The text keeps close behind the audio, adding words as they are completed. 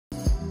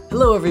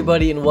Hello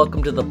everybody and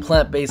welcome to the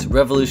Plant-Based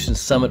Revolution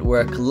Summit,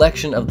 where a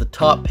collection of the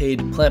top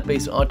paid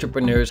plant-based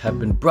entrepreneurs have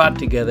been brought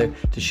together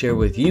to share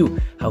with you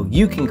how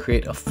you can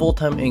create a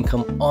full-time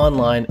income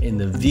online in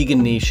the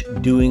vegan niche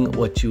doing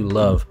what you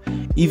love.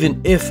 Even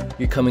if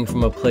you're coming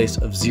from a place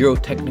of zero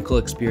technical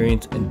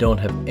experience and don't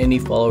have any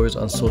followers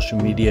on social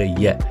media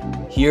yet.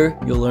 Here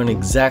you'll learn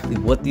exactly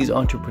what these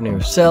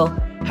entrepreneurs sell,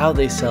 how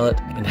they sell it,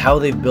 and how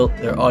they've built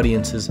their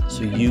audiences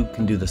so you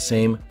can do the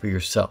same for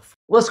yourself.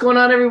 What's going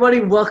on, everybody?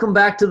 Welcome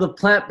back to the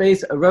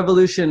Plant-Based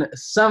Revolution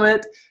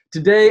Summit.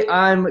 Today,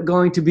 I'm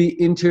going to be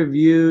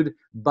interviewed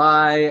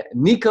by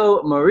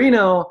Nico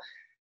Marino.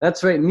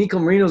 That's right, Nico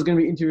Marino is going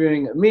to be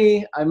interviewing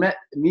me. I met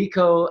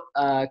Nico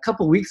a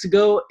couple weeks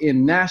ago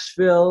in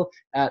Nashville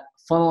at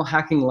Funnel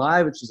Hacking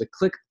Live, which is a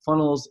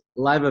ClickFunnels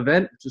live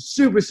event, which was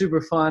super,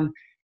 super fun.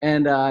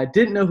 And I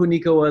didn't know who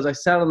Nico was. I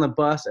sat on the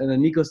bus, and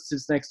then Nico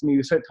sits next to me.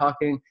 We start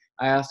talking.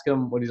 I ask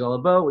him what he's all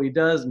about, what he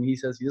does, and he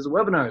says he does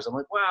webinars. I'm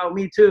like, wow,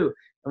 me too.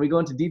 And we go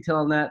into detail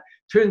on that.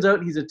 Turns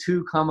out he's a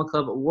 2 Comma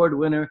Club award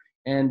winner,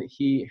 and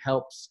he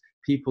helps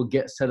people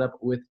get set up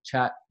with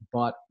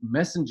chatbot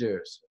messaging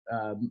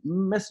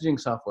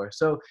software.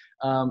 So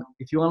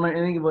if you want to learn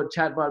anything about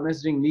chatbot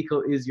messaging,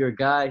 Nico is your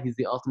guy. He's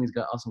the ultimate. He's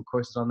got awesome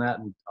courses on that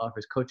and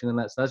offers coaching on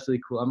that. So that's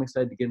really cool. I'm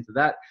excited to get into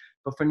that.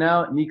 But for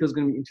now, Nico's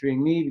going to be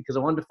interviewing me because I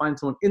wanted to find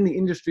someone in the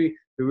industry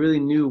who really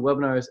knew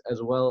webinars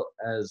as well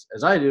as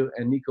I do.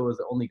 And Nico was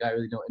the only guy I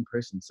really know in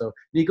person. So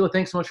Nico,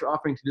 thanks so much for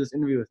offering to do this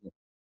interview with me.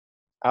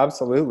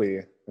 Absolutely.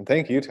 And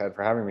thank you, Ted,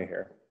 for having me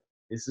here.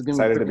 This is going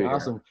to be pretty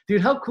awesome.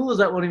 Dude, how cool is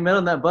that when we met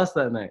on that bus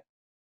that night?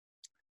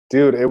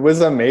 Dude, it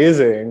was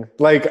amazing.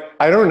 Like,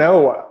 I don't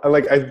know.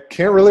 Like, I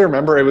can't really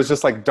remember. It was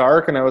just like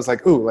dark and I was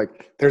like, ooh,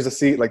 like there's a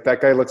seat. Like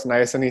that guy looks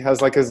nice. And he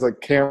has like his like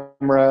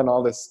camera and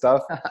all this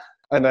stuff.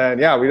 And then,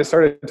 yeah, we just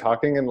started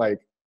talking and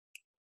like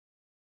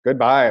good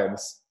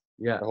vibes.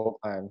 Yeah. The whole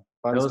time.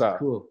 Fun stuff. That was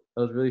cool.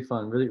 That was really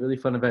fun. Really, really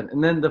fun event.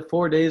 And then the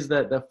 4 days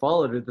that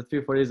followed, or the 3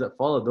 or 4 days that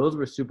followed, those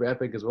were super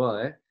epic as well,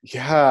 eh?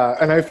 Yeah.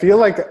 And I feel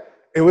like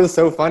it was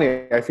so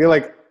funny. I feel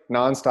like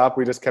nonstop,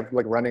 we just kept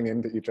like running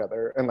into each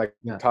other and like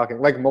talking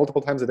like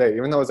multiple times a day,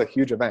 even though it was a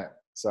huge event.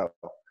 So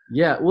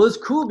yeah, well, it's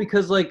cool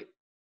because like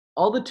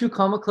all the 2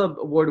 Comma Club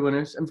award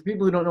winners, and for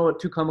people who don't know what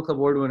 2 Comma Club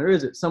award winner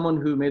is, it's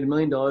someone who made $1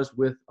 million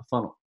with a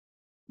funnel,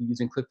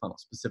 using ClickFunnels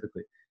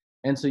specifically.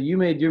 And so you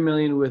made your $1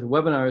 million with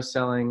webinars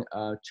selling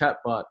a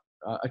chatbot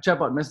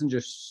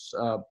messenger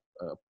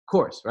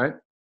course, right?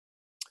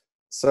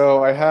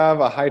 So I have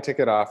a high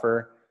ticket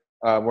offer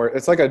where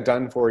it's like a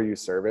done for you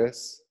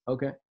service.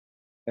 Okay.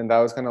 And that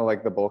was kind of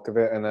like the bulk of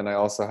it. And then I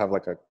also have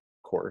like a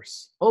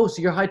course. Oh,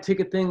 so your high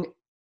ticket thing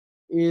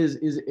is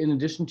in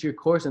addition to your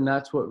course, and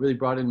that's what really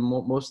brought in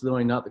most of the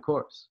money, not the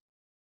course.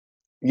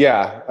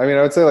 Yeah. I mean,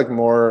 I would say like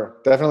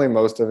definitely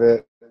most of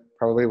it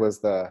probably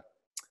was the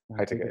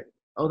high ticket.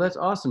 Oh, that's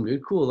awesome,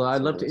 dude. Cool.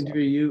 I'd love to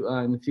interview you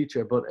in the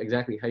future about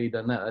exactly how you've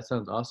done that. That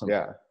sounds awesome.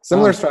 Yeah.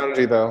 Similar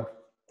strategy though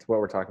to what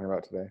we're talking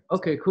about today.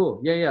 Okay,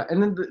 cool. Yeah.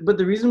 And then, but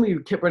the reason we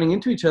kept running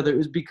into each other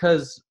is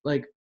because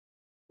like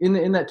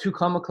in that 2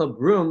 Comma Club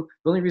room,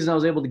 the only reason I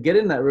was able to get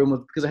in that room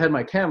was because I had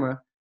my camera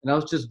and I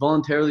was just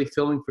voluntarily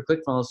filming for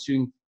ClickFunnels,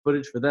 shooting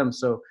footage for them.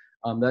 So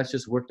that's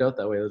just worked out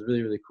that way. It was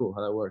really, really cool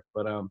how that worked.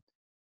 But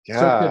yeah.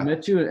 So I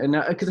met you, and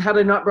now, because had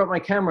I not brought my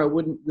camera,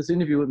 this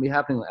interview wouldn't be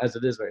happening as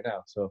it is right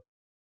now. So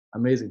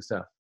amazing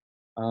stuff.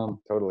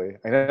 Totally.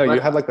 I know you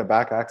had like the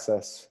back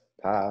access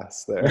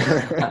pass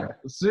there.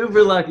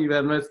 Super lucky,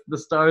 man. The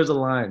stars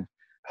aligned.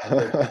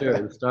 For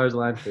sure. The stars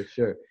aligned for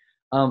sure.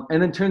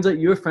 And then turns out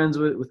you were friends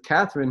with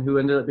Catherine, who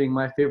ended up being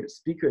my favorite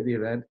speaker at the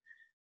event.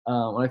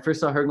 When I first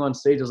saw her go on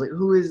stage, I was like,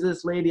 who is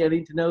this lady? I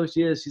need to know who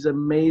she is. She's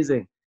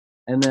amazing.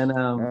 And then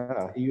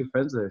you were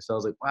friends with her. So I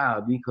was like,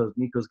 wow,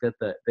 Nico's got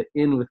the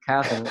in with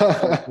Catherine.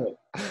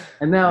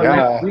 And now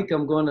next week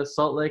I'm going to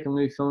Salt Lake. I'm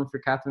going to be filming for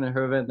Catherine at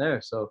her event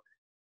there. So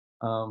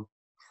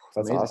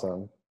that's amazing.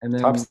 Awesome. And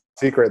then, top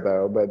secret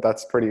though, but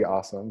that's pretty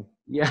awesome.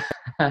 Yeah,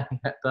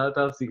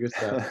 top secret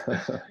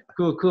stuff.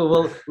 Cool.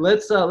 Well,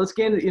 let's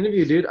get into the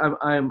interview, dude. Cool.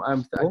 I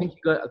think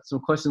you got some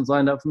questions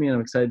lined up for me, and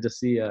I'm excited to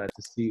see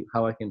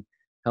how I can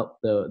help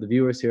the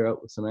viewers here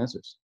out with some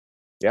answers.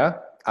 Yeah,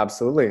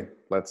 absolutely.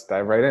 Let's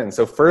dive right in.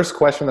 So first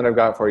question that I've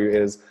got for you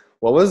is,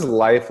 what was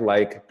life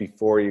like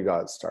before you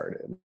got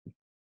started?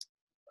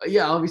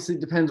 Yeah, obviously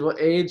it depends what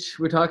age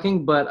we're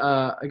talking, but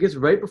I guess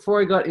right before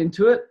I got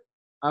into it,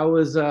 I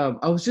was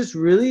just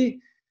really,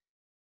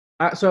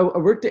 so I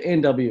worked at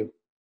A&W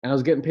and I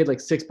was getting paid like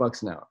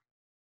 $6 an hour.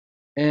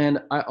 And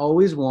I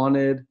always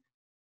wanted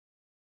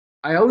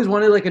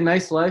like a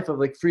nice life of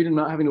like freedom,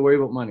 not having to worry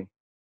about money.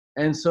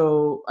 And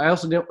so I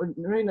also not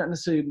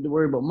necessarily to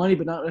worry about money,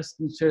 but not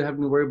necessarily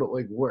having to worry about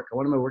like work. I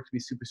wanted my work to be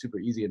super, super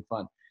easy and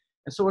fun.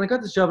 And so when I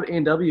got this job at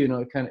A&W,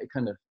 it kind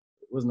of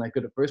wasn't that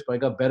good at first, but I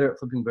got better at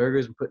flipping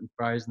burgers and putting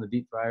fries in the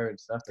deep fryer and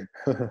stuff. And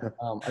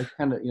I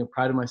kind of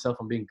prided myself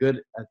on being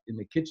good in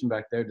the kitchen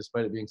back there,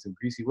 despite it being some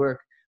greasy work.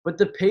 But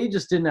the pay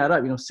just didn't add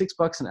up.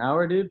 $6 an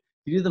hour, dude. If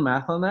you do the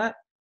math on that,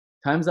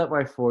 times that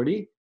by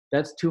 40,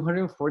 that's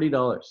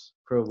 $240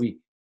 for a week.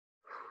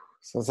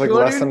 So it's like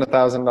less than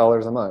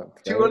 $1,000 a month.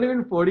 Right?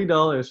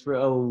 $240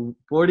 for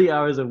 40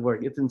 hours of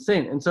work. It's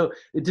insane. And so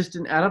it just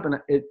didn't add up. And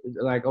it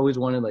like always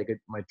wanted like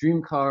my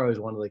dream car. I always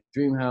wanted like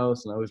dream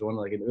house, and I always wanted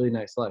like a really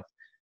nice life.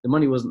 The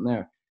money wasn't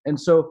there. And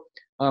so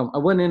I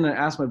went in and I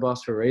asked my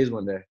boss for a raise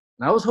one day.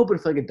 And I was hoping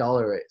for like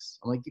 $1 raise.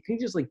 I'm like, can you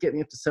just like get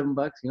me up to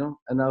 $7, you know?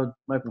 And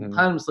my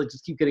plan was like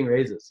just keep getting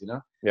raises, you know?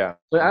 Yeah.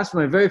 So I asked for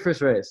my very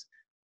first raise.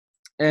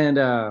 And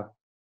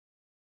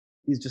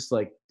he's just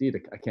like,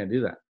 dude, I can't do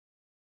that.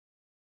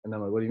 And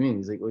I'm like, what do you mean?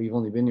 He's like, well, you've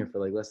only been here for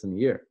like less than a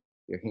year.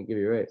 I can't give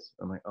you a raise.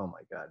 I'm like, oh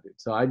my God, dude.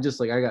 So I just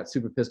like, I got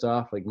super pissed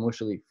off, like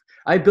emotionally.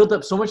 I built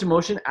up so much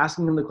emotion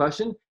asking him the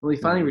question. When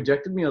he finally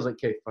rejected me, I was like,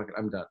 okay, fuck it,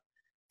 I'm done.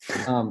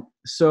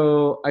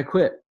 So I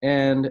quit,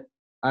 and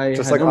I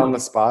just like on the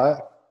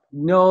spot.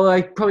 No,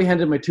 I probably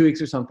handed my 2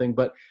 weeks or something,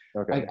 but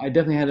okay. I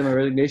definitely handed my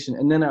resignation.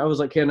 And then I was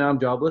like, okay, now I'm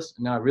jobless,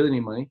 and now I really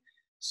need money.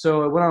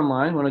 So I went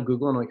online, went on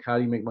Google, and like, how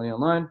do you make money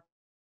online?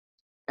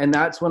 And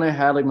that's when I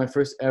had like my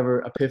first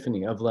ever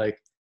epiphany of like,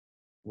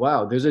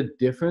 wow, there's a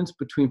difference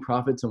between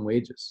profits and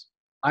wages.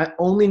 I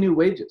only knew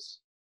wages.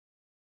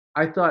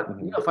 I thought,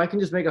 you know, if I can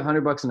just make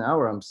 $100 an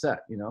hour, I'm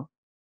set, you know?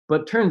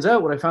 But turns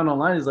out what I found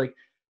online is like,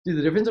 dude,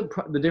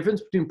 the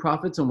difference between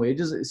profits and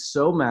wages is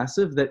so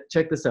massive that,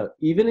 check this out,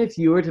 even if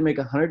you were to make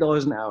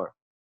 $100 an hour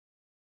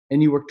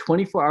and you work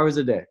 24 hours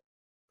a day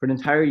for an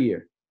entire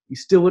year, you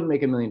still wouldn't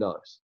make $1 million.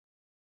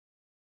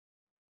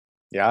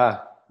 Yeah.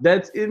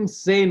 That's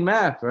insane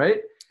math,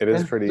 right? It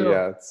is pretty,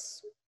 yeah.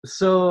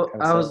 So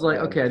I was like,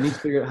 okay, I need to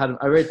figure out how to,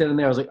 I write that in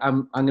there. I was like,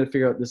 I'm going to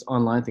figure out this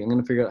online thing. I'm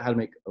going to figure out how to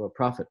make a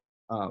profit.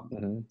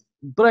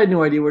 But I had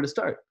no idea where to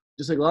start.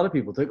 Just like a lot of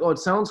people think, oh, it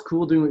sounds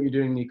cool doing what you're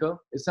doing, Nico.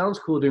 It sounds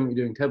cool doing what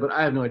you're doing, Ted, but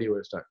I have no idea where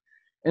to start.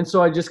 And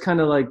so I just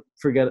kind of like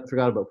forgot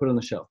about it, put it on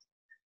the shelf.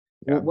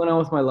 Yeah. Went on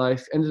with my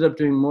life, ended up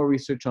doing more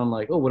research on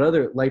like, oh, what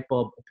other light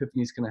bulb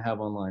epiphanies can I have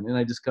online? And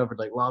I discovered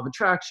like law of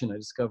attraction. I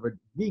discovered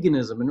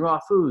veganism and raw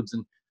foods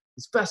and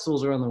these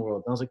festivals around the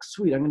world. And I was like,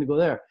 sweet, I'm going to go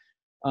there.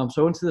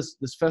 So I went to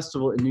this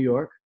festival in New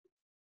York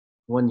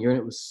one year, and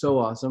it was so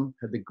awesome.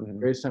 Had the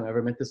greatest time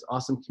ever. Met this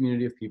awesome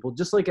community of people,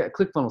 just like at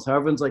ClickFunnels. How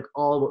everyone's like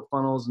all about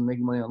funnels and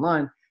making money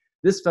online.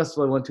 This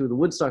festival I went to, the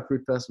Woodstock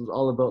Fruit Festival, was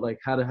all about like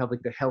how to have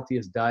like the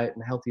healthiest diet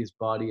and the healthiest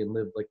body and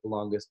live like the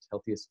longest,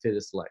 healthiest,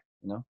 fittest life,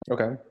 you know?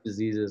 Okay.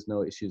 Diseases,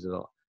 no issues at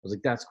all. I was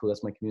like, that's cool.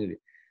 That's my community.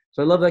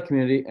 So I love that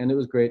community, and it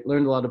was great.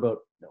 Learned a lot about,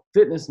 you know,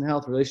 fitness and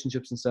health,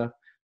 relationships and stuff.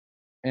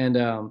 And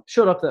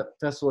showed up that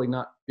festival like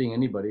not being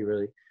anybody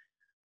really.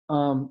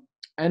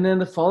 And then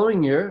the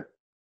following year,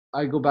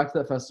 I go back to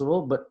that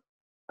festival, but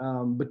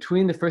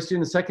between the first year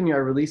and the second year, I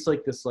released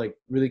like this like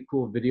really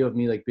cool video of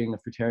me like being a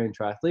fruitarian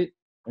triathlete,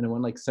 and it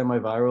went like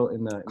semi-viral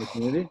in the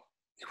community.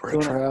 You were a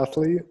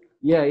triathlete?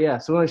 Yeah.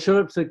 So when I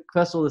showed up to the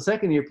festival the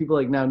second year, people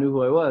like now knew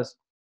who I was,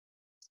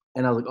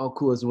 and I was like, oh,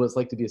 cool, this is what it's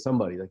like to be a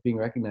somebody, like being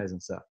recognized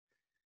and stuff.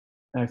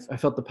 And I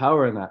felt the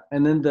power in that.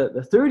 And then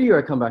the third year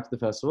I come back to the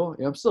festival,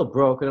 you know, I'm still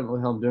broke. I don't know what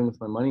the hell I'm doing with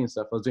my money and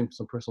stuff. I was doing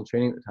some personal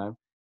training at the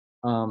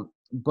time.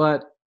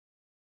 But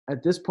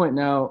at this point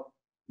now,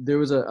 there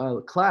was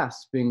a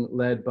class being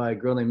led by a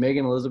girl named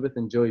Megan Elizabeth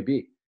and Joey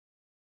B.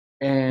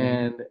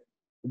 And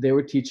they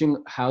were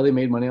teaching how they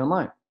made money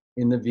online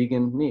in the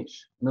vegan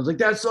niche. And I was like,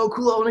 that's so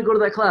cool. I want to go to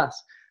that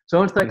class. So I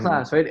went to that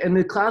class, right? And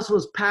the class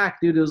was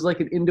packed, dude. It was like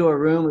an indoor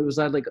room. It was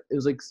like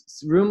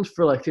rooms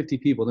for like 50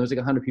 people. And there was like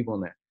 100 people in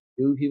there.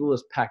 People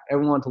was packed.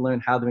 Everyone wanted to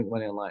learn how to make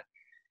money online.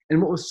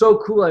 And what was so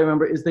cool, I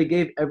remember, is they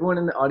gave everyone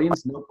in the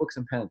audience notebooks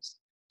and pens.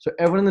 So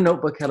everyone in the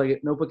notebook had like a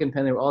notebook and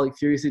pen. They were all like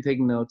furiously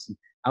taking notes, and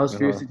I was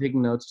furiously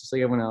taking notes, just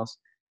like everyone else.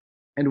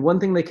 And one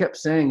thing they kept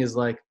saying is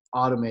like,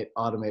 automate,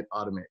 automate,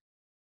 automate.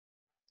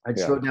 I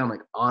just wrote down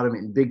like automate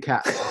in big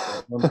caps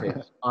on one page.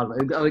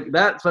 Automate. Like,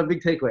 that's my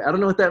big takeaway. I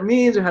don't know what that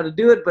means or how to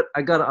do it, but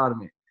I gotta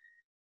automate.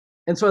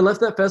 And so I left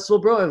that festival,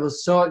 bro. I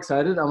was so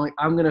excited. I'm like,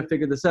 I'm gonna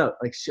figure this out.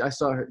 Like I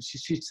saw her.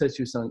 She said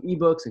she was selling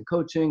ebooks and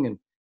coaching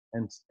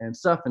and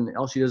stuff, and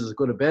all she does is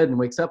go to bed and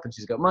wakes up and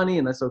she's got money,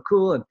 and that's so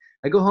cool. And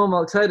I go home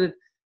all excited.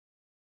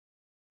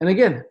 And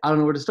again, I don't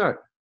know where to start.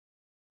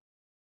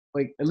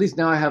 Like, at least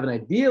now I have an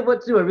idea of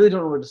what to do. I really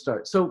don't know where to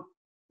start. So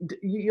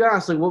you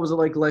asked, like, what was it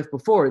like life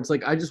before? It's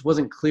like I just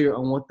wasn't clear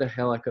on what the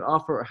hell I could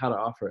offer or how to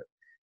offer it.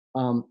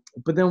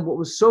 But then what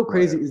was so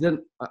crazy is then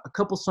a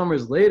couple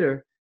summers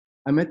later,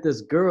 I met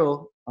this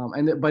girl,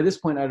 and by this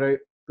point, I'd already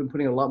been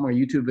putting a lot more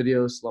YouTube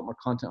videos, a lot more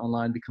content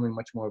online, becoming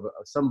much more of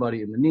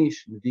somebody in the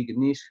niche, in the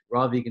vegan niche,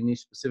 raw vegan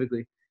niche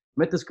specifically.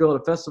 Met this girl at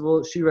a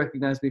festival. She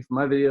recognized me from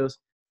my videos.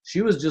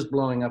 She was just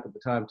blowing up at the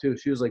time too.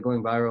 She was like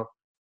going viral,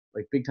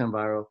 like big time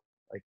viral,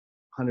 like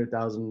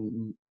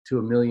 100,000 to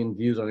 1 million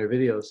views on her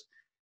videos.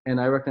 And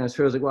I recognized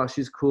her. I was like, wow,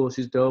 she's cool.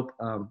 She's dope.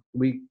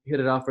 We hit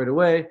it off right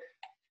away.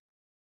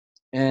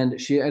 And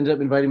she ended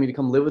up inviting me to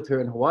come live with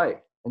her in Hawaii.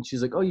 And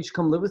she's like, oh, you should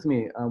come live with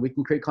me. We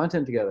can create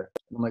content together.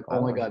 And I'm like,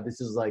 oh my God, this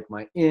is like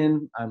my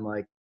in. I'm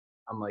like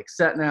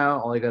set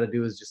now. All I got to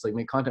do is just like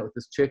make content with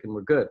this chick and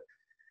we're good.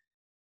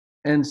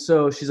 And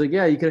so she's like,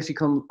 yeah, you can actually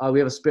come. We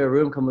have a spare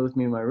room. Come live with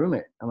me and my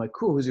roommate. I'm like,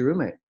 cool. Who's your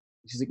roommate?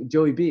 She's like,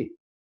 Joey B.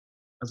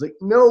 I was like,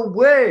 no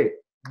way.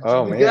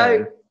 Oh,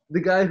 man. the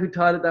guy who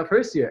taught it that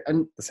first year.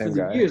 And The for same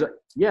the guy. years,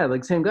 yeah,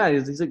 like same guy.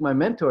 He's like my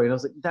mentor. And I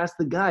was like, that's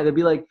the guy. They'd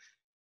be like,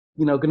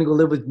 gonna go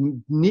live with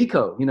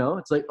Nico.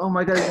 It's like, oh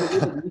my God,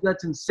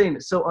 that's insane.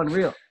 It's so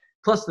unreal.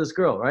 Plus this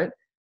girl, right?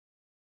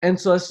 And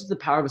so it's just the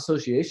power of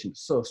association.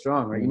 It's so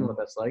strong, right? You know what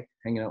that's like,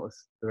 hanging out with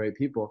the right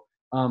people.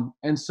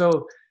 And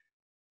so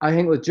I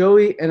hang with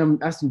Joey, and I'm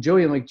asking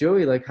Joey, I'm like,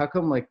 Joey, like, how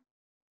come like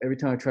every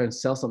time I try and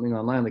sell something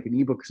online, like an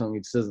ebook or something,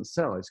 it just doesn't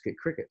sell? I just get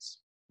crickets.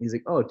 He's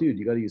like, oh, dude,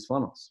 you got to use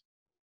funnels.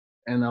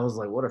 And I was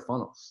like, what are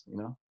funnels?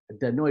 I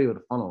had no idea what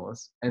a funnel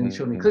was. And he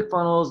showed me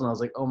ClickFunnels, and I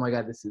was like, oh my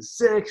God, this is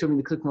sick. Showed me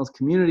the ClickFunnels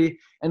community.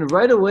 And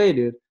right away,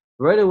 dude,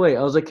 I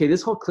was like, okay,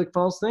 this whole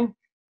ClickFunnels thing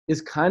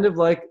is kind of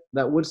like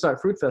that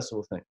Woodstock Fruit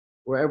Festival thing,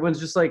 where everyone's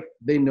just like,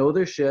 they know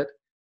their shit,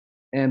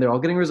 and they're all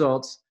getting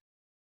results.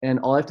 And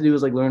all I have to do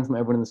is like learn from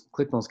everyone in this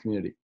ClickFunnels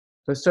community.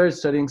 So I started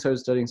studying,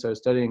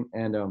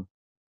 and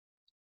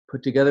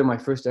put together my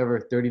first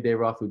ever 30-day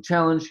raw food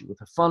challenge with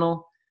a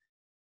funnel.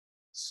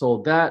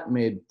 Sold that,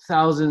 made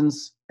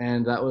thousands,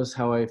 and that was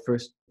how I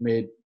first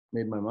made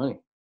my money.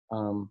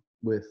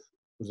 With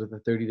a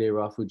 30-day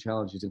raw food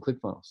challenge using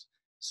ClickFunnels.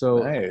 So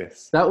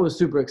Nice. that was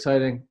super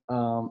exciting.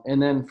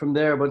 And then from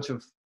there, a bunch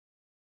of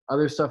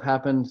other stuff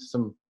happened.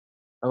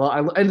 I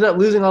ended up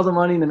losing all the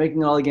money and then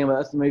making it all again,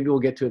 but maybe we'll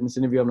get to it in this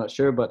interview. I'm not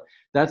sure, but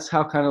that's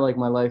how kind of like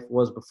my life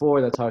was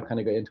before. That's how I kind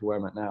of got into where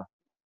I'm at now.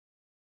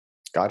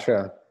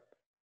 Gotcha.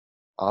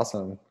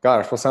 Awesome.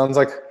 Gosh, well, sounds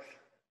like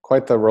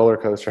quite the roller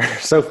coaster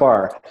so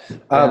far.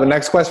 The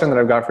next question that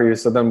I've got for you.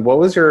 So then what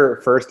was your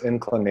first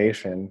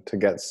inclination to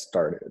get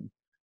started?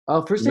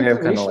 First You may have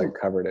kind of inclination,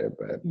 like covered it,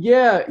 but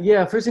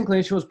yeah. First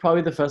inclination was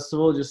probably the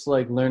festival, just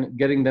like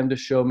getting them to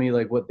show me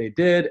like what they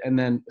did. And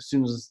then as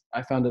soon as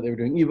I found out they were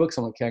doing ebooks,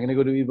 I'm like, okay, I'm gonna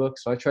go do ebooks.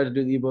 So I tried to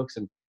do the ebooks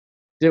and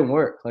it didn't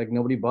work. Like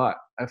nobody bought.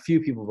 A few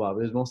people bought,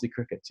 but it was mostly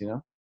crickets,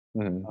 So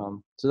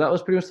that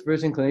was pretty much the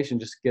first inclination,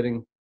 just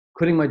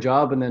quitting my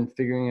job and then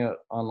figuring out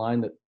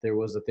online that there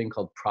was a thing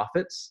called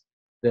profits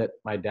that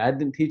my dad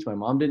didn't teach, my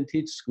mom didn't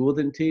teach, school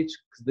didn't teach,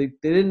 because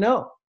they didn't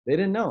know. They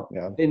didn't know.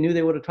 yeah. They knew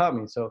they would have taught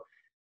me. So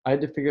I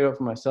had to figure it out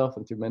for myself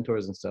and through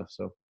mentors and stuff.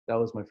 So that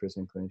was my first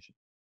inclination.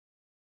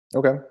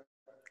 Okay.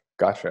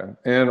 Gotcha.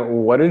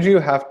 And what did you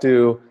have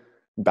to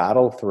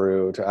battle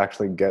through to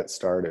actually get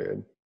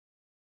started?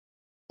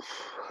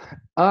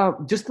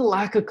 Just the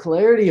lack of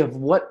clarity of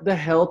what the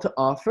hell to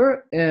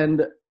offer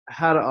and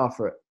how to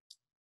offer it.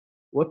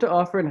 What to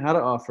offer and how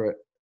to offer it.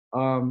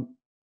 And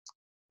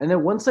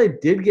then once I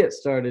did get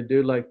started,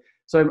 dude, like,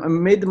 so I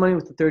made the money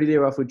with the 30-day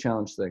raw food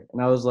challenge thing.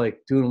 And I was like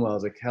doing well. I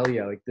was like, hell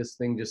yeah, like this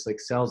thing just like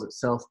sells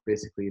itself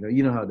basically.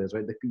 You know how it is,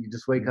 right? You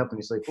just wake up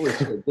and you're like, holy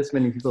shit, this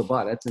many people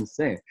bought. That's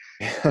insane.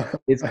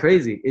 It's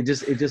crazy. It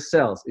just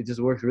sells. It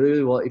just works really,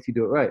 really well if you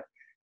do it right.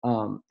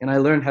 And I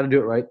learned how to do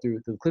it right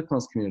through the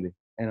ClickFunnels community.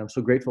 And I'm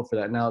so grateful for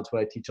that. Now it's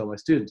what I teach all my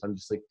students. I'm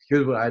just like,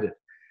 here's what I did.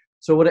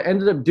 So what I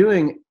ended up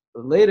doing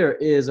later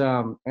is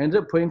I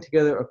ended up putting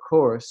together a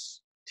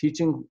course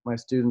teaching my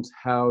students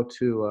how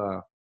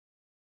to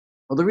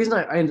well, the reason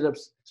I ended up,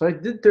 so I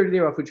did 30-day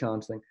raw food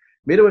challenge thing,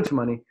 made a bunch of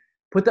money,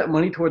 put that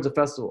money towards a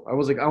festival. I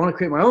was like, I want to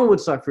create my own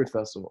Woodstock Fruit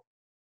Festival,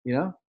 create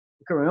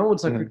my own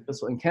Woodstock Fruit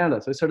Festival in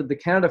Canada. So I started the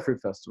Canada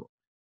Fruit Festival.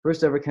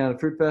 First ever Canada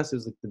Fruit Fest. It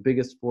was like the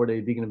biggest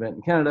 4-day vegan event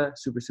in Canada.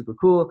 Super, super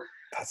cool.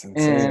 That's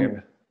insane.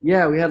 And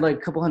yeah, we had like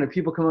a couple hundred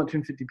people come out,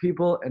 250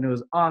 people, and it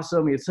was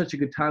awesome. We had such a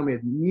good time. We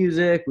had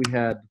music. We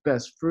had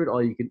best fruit,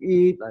 all you can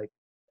eat, like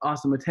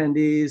awesome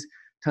attendees,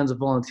 tons of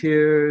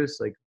volunteers,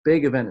 like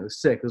big event. It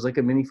was sick. It was like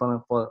a mini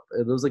funnel.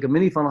 It was like a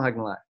mini funnel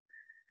hacking live.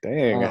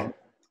 Dang.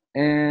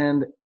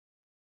 And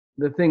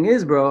the thing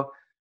is, bro,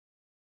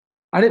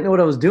 I didn't know what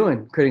I was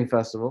doing creating a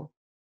festival.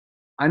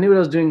 I knew what I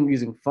was doing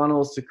using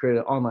funnels to create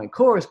an online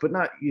course, but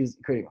not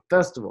creating a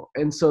festival.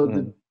 And so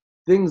the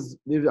things,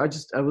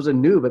 I was a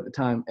noob at the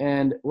time.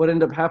 And what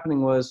ended up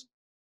happening was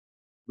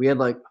we had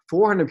like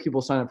 400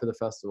 people sign up for the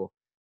festival.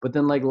 But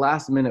then like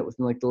last minute,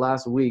 within like the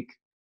last week,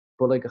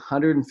 but like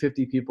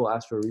 150 people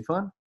asked for a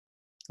refund.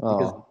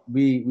 Because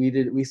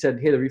we said,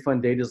 hey, the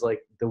refund date is like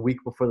the week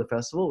before the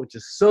festival, which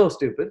is so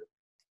stupid.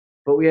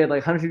 But we had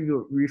like 150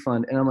 people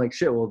refund. And I'm like,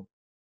 shit, well,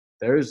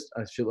 there's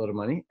a shitload of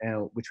money,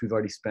 and which we've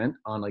already spent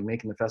on like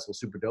making the festival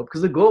super dope.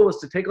 Because the goal was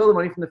to take all the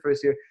money from the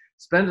first year,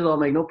 spend it all,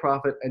 make no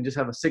profit, and just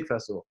have a sick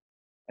festival,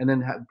 and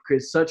then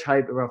create such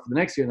hype around for the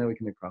next year, and then we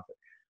can make profit.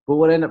 But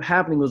what ended up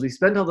happening was we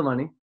spent all the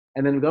money,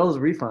 and then we got all those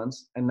refunds,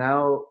 and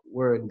now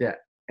we're in debt.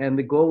 And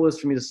the goal was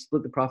for me to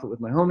split the profit with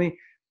my homie,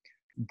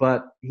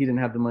 but he didn't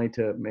have the money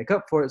to make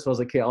up for it. So I was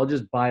like, okay, I'll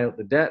just buy out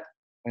the debt,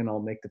 and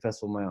I'll make the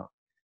festival my own.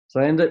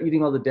 So I ended up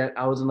eating all the debt.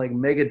 I was in like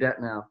mega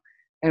debt now.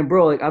 And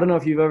bro, like, I don't know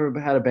if you've ever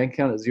had a bank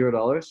account at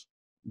 $0,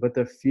 but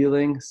the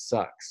feeling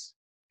sucks.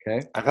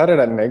 Okay. I've had it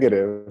at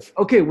negative.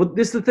 Okay. Well,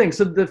 this is the thing.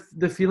 So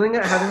the feeling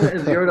of having it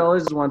at $0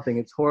 is one thing.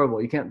 It's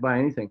horrible. You can't buy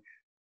anything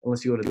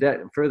unless you go to debt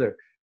and further.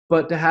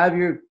 But to have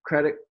your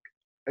credit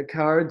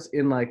cards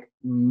in like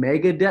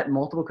mega debt,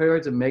 multiple credit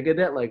cards in mega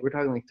debt, like we're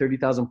talking like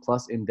 30,000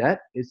 plus in debt,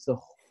 it's a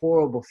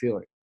horrible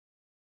feeling.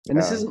 And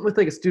this isn't with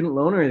like a student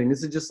loan or anything.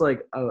 This is just like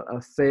a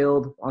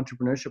failed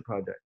entrepreneurship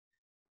project.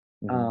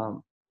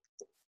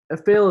 a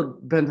fail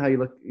depends how you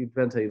look. It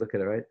depends how you look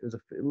at it, right? It was a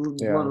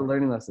lot Yeah. of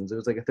learning lessons. It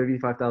was like a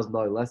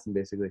 $35,000 lesson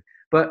basically.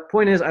 But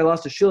point is, I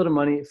lost a shitload of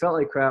money. It felt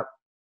like crap.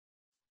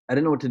 I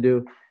didn't know what to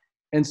do,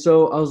 and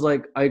so I was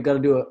like, I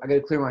got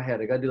to clear my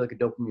head. I got to do like a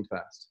dopamine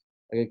fast.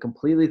 I got to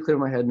completely clear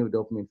my head and do a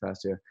dopamine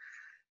fast here.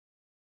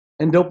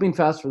 And dopamine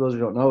fast, for those who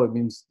don't know, it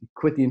means you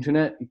quit the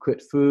internet, you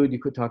quit food, you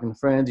quit talking to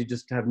friends, you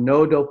just have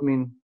no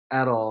dopamine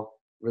at all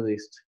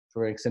released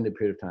for an extended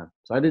period of time.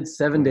 So I did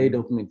 7-day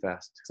dopamine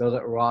fast because I was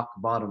at rock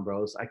bottom,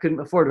 bros. I couldn't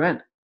afford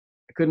rent.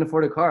 I couldn't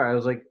afford a car. I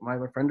was like, my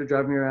friend would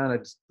drive me around.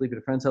 I'd sleep at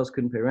a friend's house,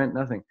 couldn't pay rent,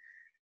 nothing.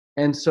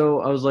 And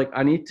so I was like,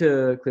 I need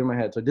to clear my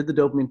head. So I did the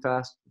dopamine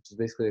fast, which is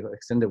basically an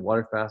extended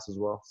water fast as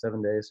well,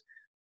 7 days.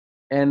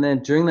 And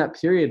then during that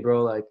period,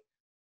 bro, like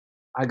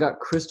I got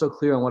crystal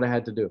clear on what I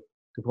had to do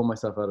to pull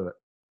myself out of it.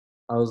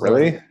 I was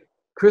Really? like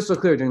crystal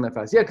clear during that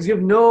fast. Yeah, because you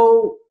have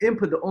no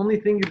input. The only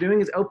thing you're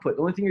doing is output.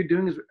 The only thing you're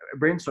doing is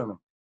brainstorming.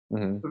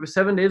 So for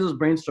 7 days, I was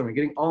brainstorming,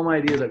 getting all my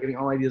ideas out, getting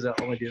all my ideas out,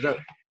 all my ideas out.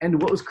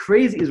 And what was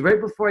crazy is right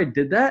before I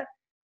did that,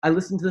 I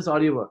listened to this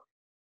audiobook.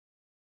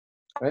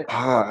 Right?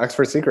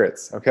 Expert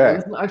secrets. I Okay.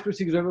 listened to Expert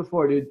Secrets right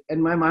before, dude.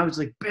 And my mind was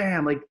like,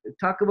 bam, like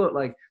talk about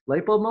like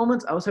light bulb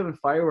moments. I was having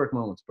firework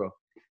moments, bro.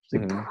 It's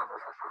like,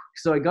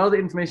 so I got all the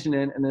information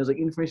in, and there's like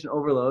information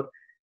overload,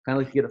 kind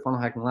of like you get a funnel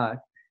hacking live.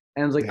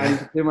 And I was like, I need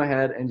to clear my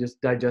head and just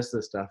digest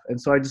this stuff.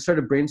 And so I just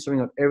started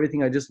brainstorming on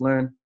everything I just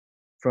learned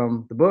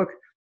from the book.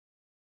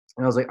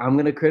 And I was like, I'm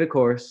going to create a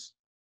course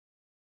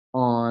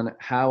on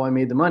how I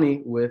made the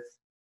money with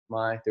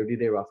my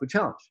 30-day raw food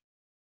challenge.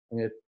 I'm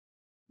going to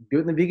do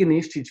it in the vegan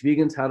niche, teach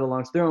vegans how to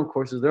launch their own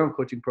courses, their own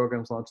coaching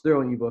programs, launch their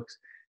own ebooks,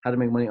 how to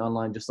make money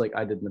online, just like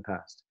I did in the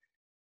past.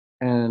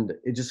 And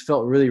it just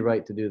felt really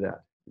right to do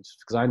that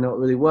because I know it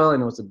really well. I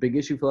know it's a big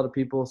issue for a lot of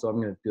people. So I'm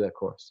going to do that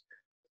course.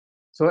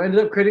 So I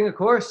ended up creating a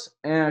course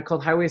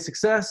called Highway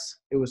Success.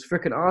 It was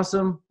freaking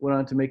awesome. Went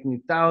on to make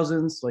me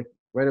thousands like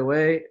right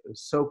away. It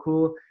was so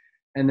cool.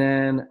 And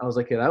then I was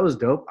like, yeah, that was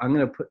dope. I'm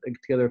going to put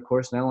together a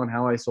course now on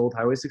how I sold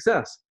Highway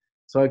Success.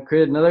 So I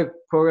created another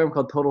program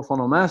called Total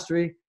Funnel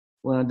Mastery.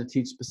 Went on to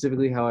teach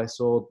specifically how I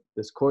sold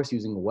this course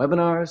using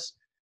webinars.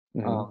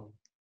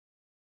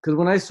 Because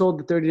when I sold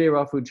the 30-day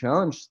raw food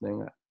challenge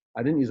thing,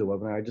 I didn't use a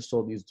webinar. I just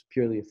used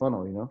purely a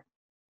funnel, you know.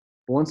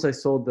 But once I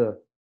sold the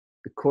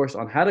course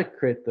on how to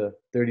create the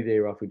 30-day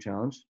raw food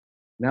challenge,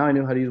 now I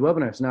knew how to use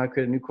webinars. So now I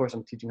created a new course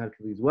on teaching how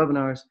to use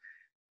webinars.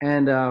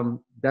 And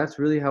that's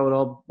really how it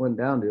all went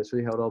down, dude. That's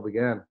really how it all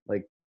began.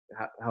 Like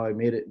how I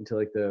made it into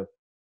like the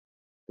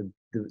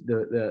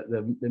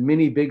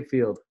mini big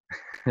field,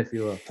 if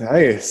you will.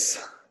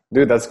 Nice.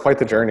 Dude, that's quite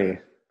the journey.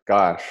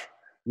 Gosh.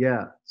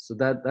 Yeah. So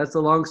that's a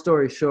long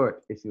story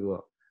short, if you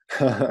will.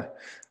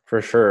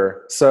 For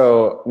sure.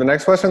 So the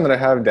next question that I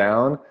have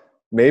down,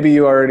 maybe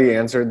you already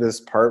answered this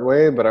part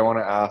way, but I want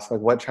to ask, like,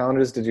 what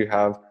challenges did you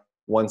have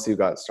once you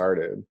got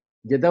started?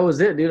 Yeah, that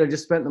was it, dude. I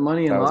just spent the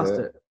money and lost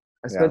it.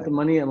 I spent Yeah. the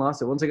money and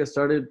lost it. Once I got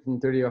started from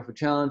 30 off a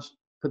challenge,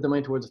 put the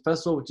money towards a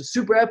festival, which is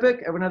super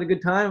epic. Everyone had a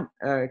good time,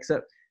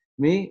 except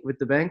me with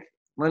the bank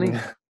money.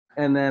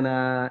 And then,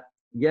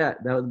 yeah,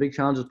 that was the big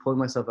challenge, was pulling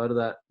myself out of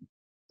that,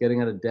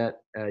 getting out of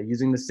debt,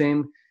 using the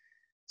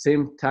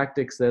same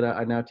tactics that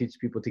I now teach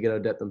people to get out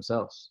of debt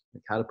themselves,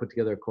 like how to put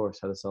together a course,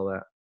 how to sell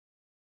that.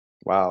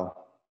 Wow.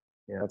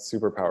 Yeah. That's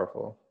super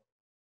powerful.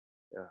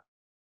 Yeah.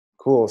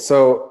 Cool.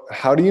 So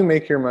how do you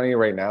make your money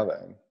right now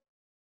then?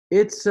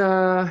 It's,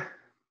 I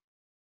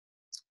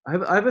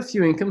have a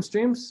few income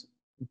streams,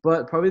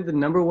 but probably the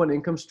number one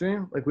income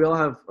stream, like we all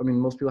have, I mean,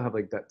 most people have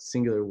like that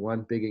singular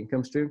one big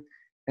income stream.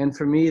 And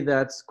for me,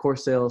 that's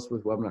course sales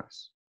with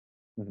webinars.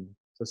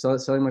 So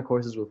selling my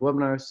courses with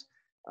webinars,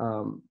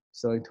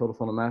 selling Total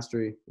Funnel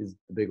Mastery is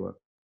the big one.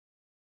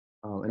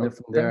 And then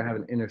from there, I have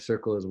an inner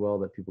circle as well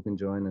that people can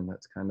join, and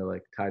that's kind of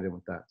like tied in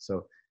with that.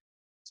 So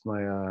it's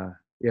my,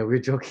 yeah, we were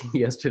joking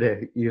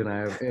yesterday, you and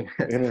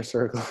I, Inner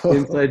circle.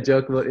 inside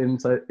joke about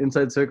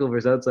inside circle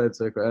versus outside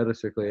circle, outer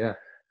circle, yeah.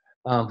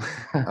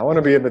 I want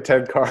to be in the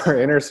Ted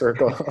Carr inner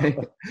circle.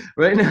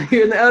 Right now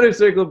you're in the outer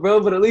circle, bro,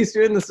 but at least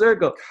you're in the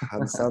circle.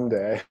 God,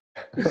 someday.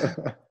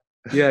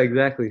 Yeah,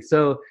 exactly.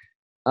 So,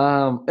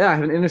 yeah, I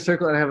have an inner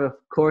circle and I have a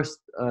course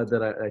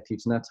that I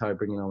teach, and that's how I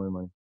bring in all my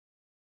money.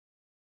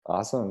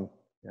 Awesome.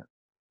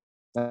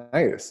 Yeah.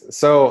 Nice.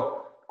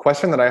 So,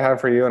 question that I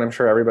have for you, and I'm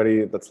sure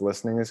everybody that's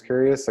listening is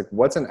curious, like,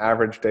 what's an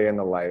average day in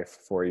the life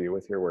for you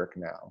with your work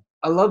now?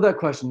 I love that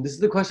question. This is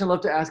the question I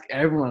love to ask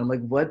everyone. I'm like,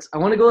 I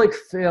want to go like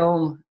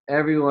film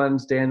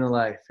everyone's day in the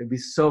life. It'd be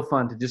so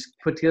fun to just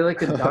put together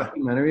like a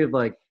documentary of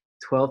like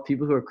 12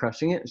 people who are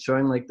crushing it,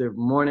 showing like their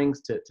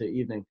mornings to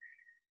evening.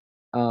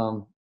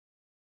 I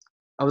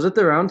was at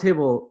the round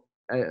table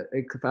at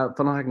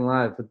Funnel Hacking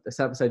Live. I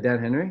sat beside Dan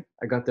Henry.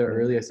 I got there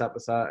early. I sat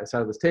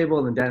at this table,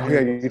 and then Dan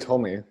Henry. Yeah, you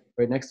told me.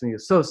 Right next to me. He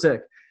was so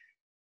sick.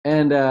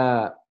 And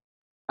I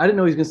didn't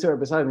know he was going to sit right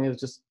beside me. It was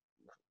just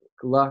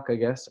luck, I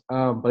guess.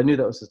 But I knew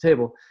that was his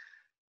table.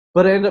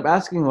 But I ended up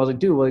asking him, I was like,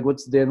 dude, like,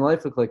 what's the day in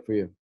life look like for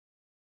you?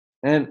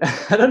 And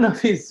I don't know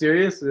if he's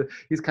serious.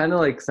 He's kind of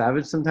like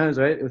savage sometimes,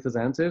 right, with his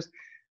answers.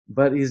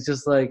 But he's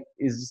just like,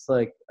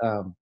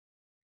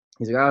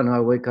 He's like, I don't know. I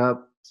wake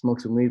up,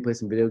 smoke some weed, play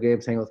some video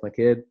games, hang out with my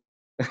kid.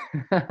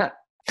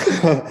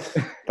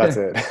 That's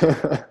it.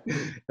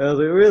 I was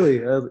like,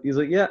 really? He's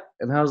like, yeah.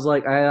 And I was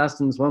like, I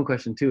asked him this one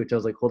question too, which I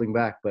was like holding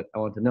back, but I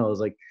wanted to know. I was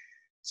like,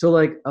 so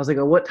like, I was like,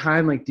 at what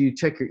time like do you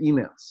check your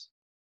emails?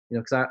 You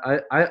know,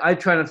 because I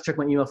try not to check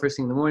my email first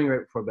thing in the morning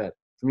right before bed.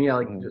 For me, I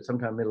like to do it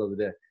sometime middle of the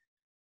day.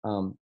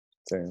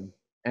 Same.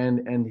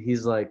 And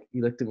he's like,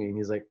 he looked at me and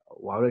he's like,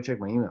 why would I check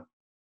my email?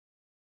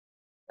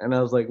 And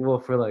I was like, well,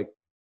 for like,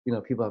 you know,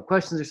 people have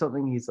questions or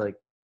something. He's like,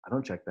 I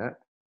don't check that.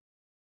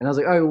 And I was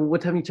like, all right, well, what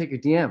time do you check your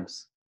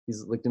DMs?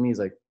 He's looked at me. He's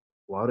like,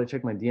 why would I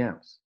check my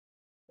DMs?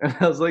 And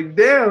I was like,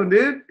 damn,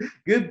 dude,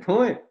 good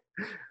point.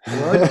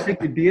 Why would you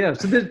check your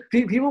DMs? So there's,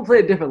 people play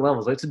at different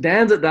levels, right? So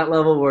Dan's at that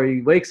level where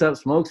he wakes up,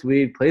 smokes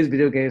weed, plays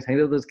video games, hangs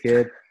out with his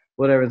kid,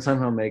 whatever, and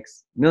somehow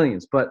makes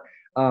millions. But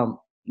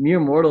mere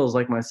mortals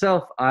like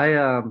myself,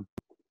 I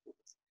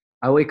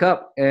wake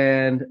up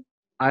and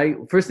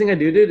first thing I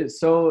do, dude, it's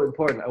so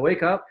important. I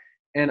wake up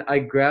and I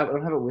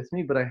don't have it with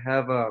me, but I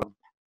have a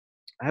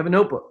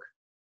notebook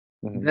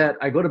that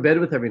I go to bed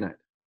with every night.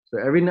 So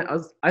every night,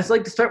 I just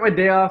like to start my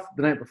day off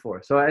the night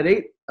before. So at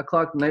 8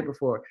 o'clock the night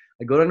before,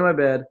 I go down to my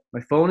bed.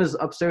 My phone is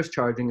upstairs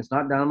charging. It's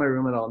not down in my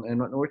room at all. And I'm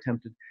not nowhere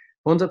tempted.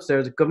 Phone's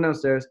upstairs. I come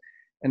downstairs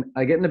and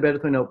I get into bed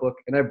with my notebook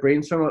and I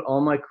brainstorm out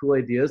all my cool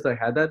ideas that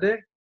I had that day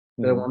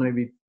that I want to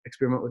maybe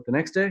experiment with the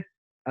next day,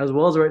 as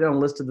well as write down a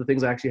list of the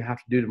things I actually have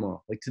to do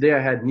tomorrow. Like today I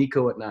had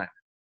Nico at 9.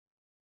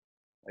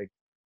 Like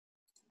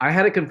I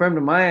had it confirmed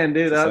to my end,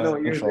 dude. I don't know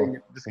what you're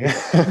saying.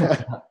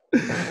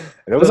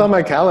 It was on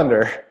my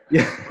calendar.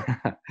 Yeah.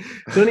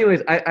 So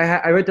anyways,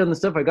 I write down the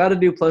stuff I got to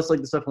do, plus like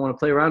the stuff I want to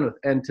play around with.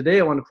 And today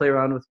I want to play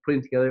around with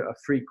putting together a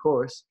free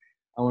course.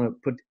 I want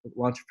to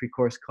launch a free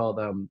course called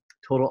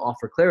Total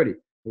Offer Clarity.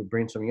 We were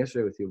brainstorming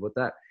yesterday with you about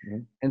that.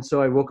 And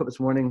so I woke up this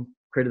morning,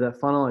 created that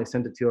funnel. I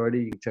sent it to you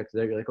already. You checked it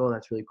out. You're like, oh,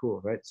 that's really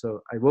cool, right?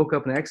 So I woke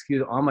up and I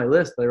executed on my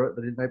list that I wrote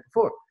the night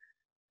before.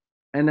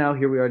 And now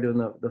here we are doing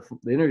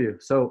the interview.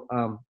 So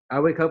I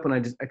wake up and I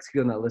just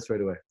execute on that list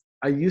right away.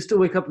 I used to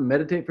wake up and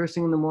meditate first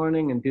thing in the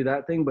morning and do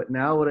that thing. But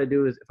now what I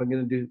do is if I'm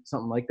going to do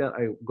something like that,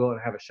 I go out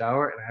and have a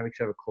shower, and I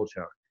actually have a cold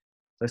shower.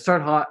 So I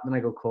start hot, then I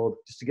go cold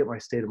just to get my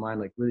state of mind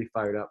like really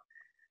fired up.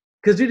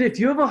 Because, dude, if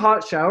you have a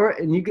hot shower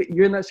and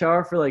you're in that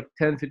shower for like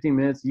 10, 15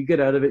 minutes, you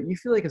get out of it, you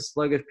feel like a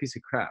sluggish piece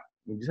of crap.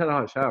 You just had a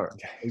hot shower.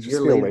 Yeah, you just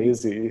feel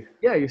lazy.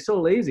 Yeah, you're so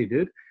lazy,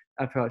 dude,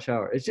 after a hot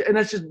shower. And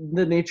that's just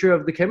the nature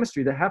of the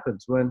chemistry that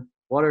happens when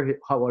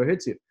hot water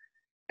hits you.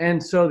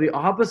 And so the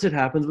opposite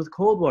happens with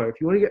cold water. If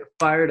you want to get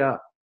fired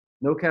up,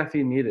 no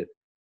caffeine needed.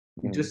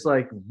 You just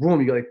like, boom,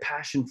 you got like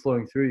passion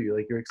flowing through you.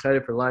 Like you're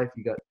excited for life.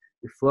 You're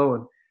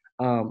flowing.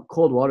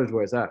 Cold water is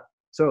where it's at.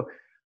 So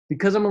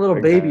because I'm a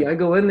little baby, I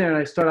go in there and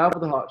I start out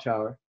with a hot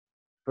shower,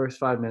 first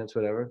 5 minutes,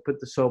 whatever, put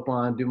the soap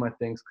on, do my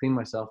things, clean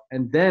myself.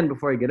 And then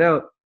before I get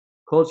out,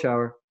 cold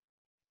shower,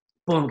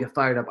 boom, get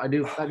fired up. I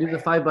do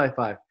the 5 by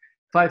 5.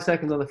 5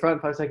 seconds on the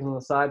front, 5 seconds on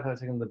the side, 5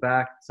 seconds on the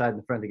back, side and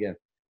the front again.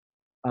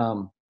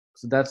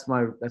 So that's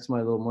my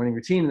little morning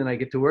routine. And then I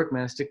get to work,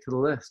 man. I stick to the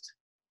list.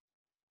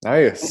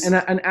 Nice. And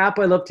an app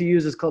I love to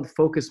use is called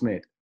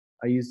FocusMate.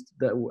 I used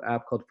that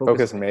app called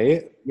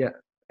FocusMate? Yeah,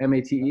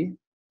 MATE.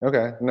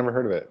 Okay, never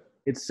heard of it.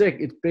 It's sick.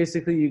 It's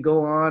basically you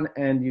go on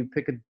and you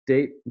pick a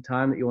date and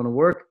time that you want to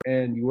work,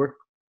 and you work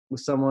with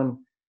someone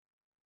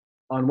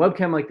on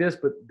webcam like this,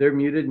 but they're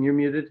muted and you're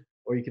muted,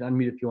 or you can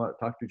unmute if you want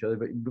to talk to each other.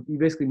 But you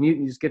basically mute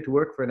and you just get to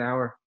work for an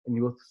hour, and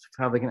you will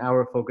have like an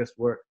hour of focused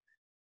work.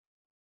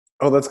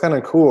 Oh, that's kind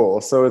of cool.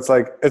 So it's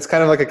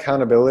kind of like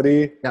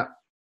accountability. Yeah.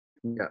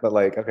 But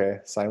like, okay,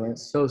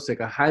 silence. So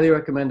sick. I highly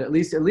recommend at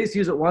least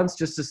use it once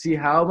just to see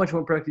how much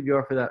more productive you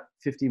are for that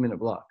 15-minute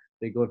block.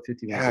 They go in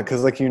 15 minutes. Yeah,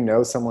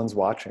 because someone's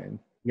watching.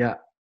 Yeah.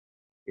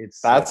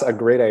 That's a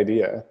great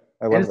idea.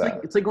 I love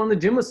that. It's like going to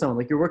the gym with someone,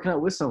 like you're working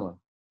out with someone.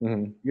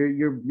 Mm-hmm.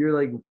 You're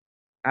like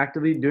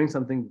actively doing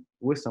something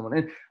with someone.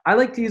 And I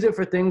like to use it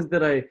for things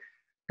that I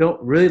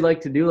don't really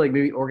like to do, like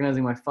maybe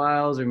organizing my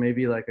files, or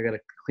maybe like I got to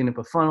clean up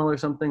a funnel or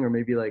something, or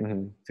maybe like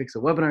fix a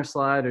webinar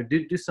slide, or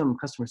do some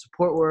customer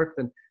support work.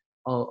 Then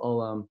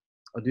I'll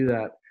do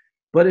that.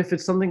 But if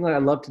it's something like I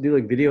love to do,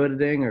 like video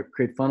editing or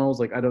create funnels,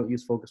 like I don't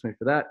use FocusMate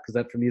for that, because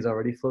that for me is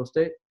already flow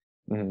state.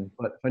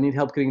 But if I need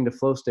help getting into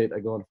flow state,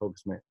 I go into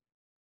FocusMate.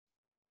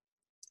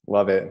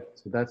 Love it.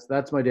 So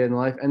that's my day in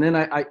life. And then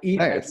I eat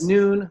at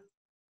noon.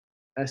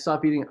 I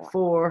stop eating at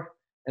 4,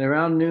 and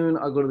around noon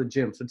I'll go to the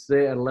gym. So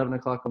today at 11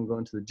 o'clock I'm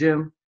going to the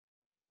gym.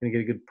 I'm gonna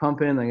get a good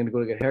pump in. I'm gonna go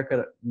to get a haircut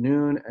at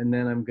noon, and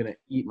then I'm gonna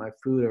eat my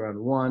food around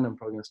 1. I'm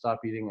probably gonna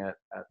stop eating at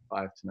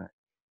 5 tonight.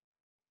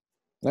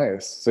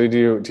 Nice. So do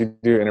you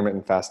do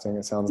intermittent fasting,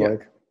 it sounds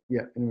like?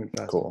 Yeah, intermittent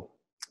fasting. Cool.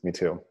 Me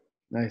too.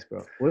 Nice,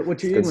 bro.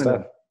 What you eating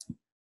stuff?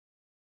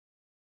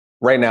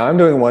 Right now I'm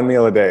doing 1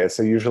 meal a day.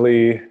 So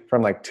usually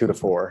from like 2 to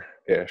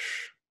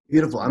 4-ish.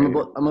 Beautiful. I'm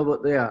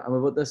about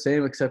the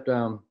same, except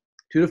 2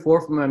 to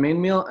 4 for my main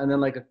meal, and then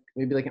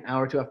maybe an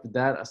hour or 2 after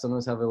that, I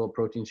sometimes have a little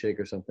protein shake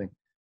or something.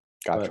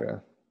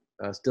 Gotcha.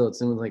 But, still, it's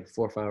in like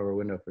 4 or 5 hour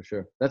window for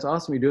sure. That's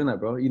awesome. You're doing that,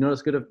 bro. You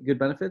notice good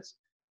benefits?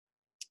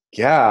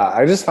 Yeah,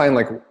 I just find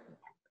like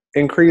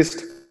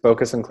increased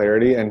focus and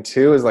clarity, and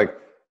two is like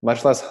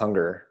much less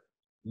hunger,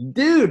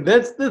 Dude,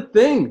 that's the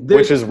thing.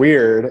 which is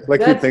weird. Like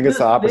you'd That's think it's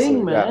the the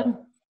thing, opposite. Yeah. man.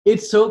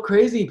 It's so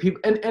crazy.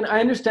 People and I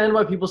understand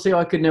why people say, "Oh,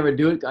 I could never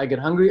do it. I get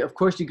hungry." Of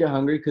course, you get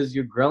hungry because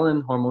your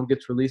ghrelin hormone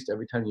gets released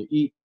every time you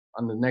eat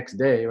on the next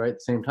day, right? At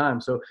the same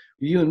time. So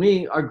you and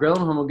me, our ghrelin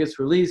hormone gets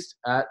released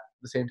at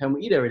the same time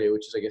we eat every day,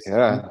 which is, I guess,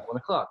 Yeah. 1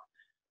 o'clock.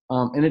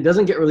 And it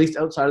doesn't get released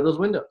outside of those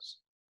windows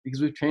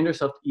because we've trained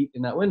ourselves to eat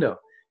in that window.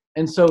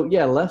 And so,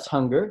 yeah, less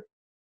hunger,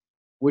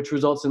 which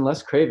results in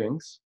less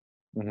cravings,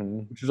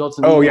 which results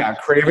in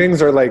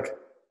cravings are like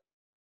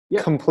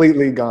yeah,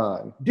 completely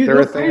gone. dude, They're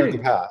no a thing of the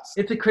cravings. past.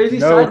 It's a crazy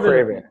No side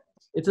craving. benefit.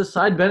 It's a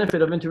side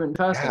benefit of intermittent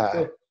fasting. Yeah.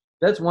 So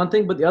that's one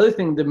thing. But the other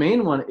thing, the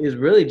main one, is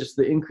really just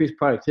the increased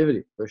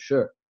productivity for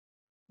sure.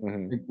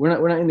 Like, we're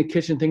not in the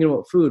kitchen thinking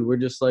about food. We're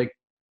just like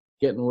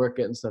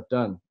getting stuff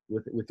done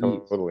with ease.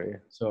 Totally.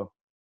 So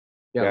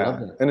yeah, I love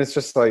that. And it's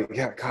just like,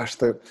 yeah, gosh,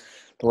 the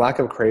lack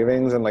of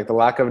cravings and like the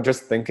lack of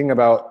just thinking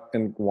about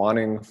and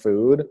wanting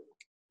food.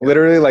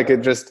 Literally, like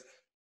it just,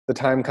 the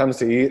time comes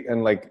to eat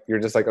and like you're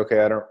just like,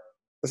 okay,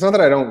 it's not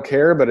that I don't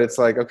care, but it's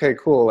like, okay,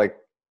 cool, like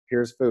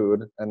here's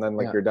food, and then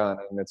like you're done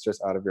and it's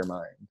just out of your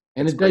mind.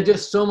 And it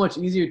digests so much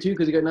easier too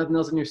because you got nothing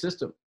else in your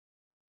system.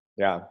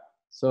 Yeah.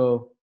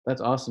 So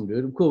that's awesome,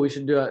 dude. Cool. We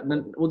should do it.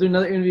 We'll do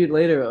another interview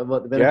later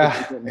about the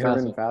benefits of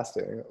intermittent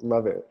fasting.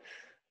 Love it.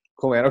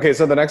 Cool, man. Okay,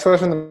 so the next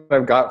question that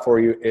I've got for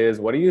you is,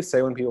 what do you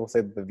say when people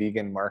say that the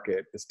vegan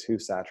market is too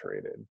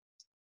saturated?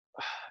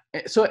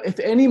 So if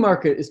any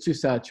market is too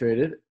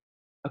saturated,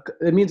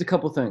 it means a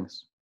couple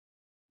things.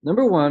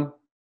 Number one,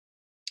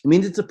 it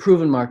means it's a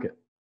proven market.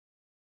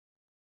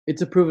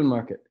 It's a proven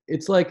market.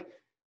 It's like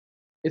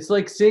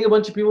seeing a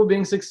bunch of people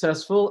being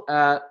successful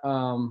at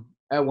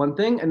one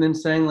thing and then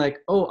saying like,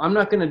 oh, I'm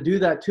not going to do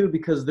that too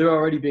because they're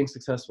already being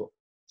successful.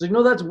 It's like,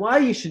 no, that's why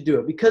you should do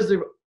it, because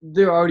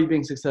they're already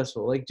being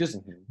successful. Like, just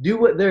do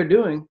what they're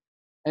doing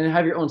and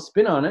have your own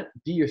spin on it.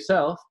 Be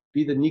yourself.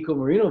 Be the Nico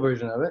Marino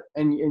version of it,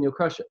 and you'll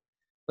crush it.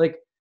 Like,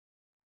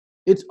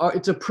 it's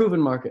a proven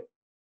market.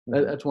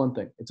 That's one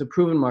thing. It's a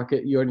proven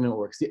market. You already know it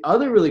works. The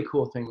other really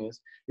cool thing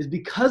is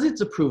because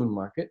it's a proven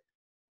market,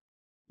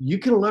 you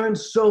can learn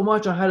so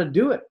much on how to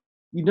do it.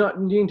 You're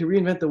not needing to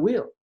reinvent the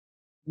wheel.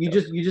 You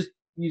just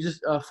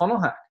funnel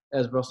hack,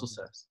 as Russell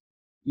says.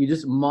 You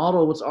just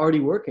model what's already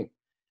working.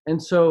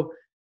 And so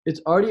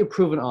it's already a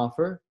proven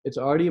offer. It's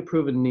already a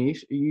proven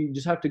niche. You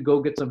just have to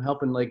go get some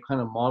help and like kind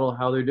of model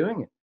how they're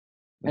doing it.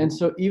 And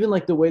so even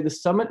like the way the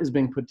summit is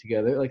being put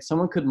together, like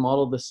someone could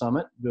model the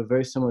summit, do a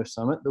very similar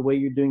summit. The way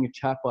you're doing your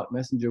chatbot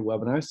messenger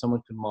webinar,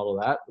 someone could model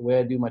that. The way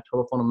I do my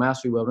total funnel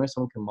mastery webinar,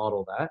 someone can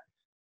model that.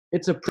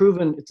 There's a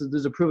proven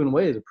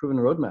way, there's a proven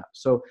roadmap.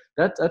 So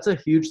that's a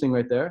huge thing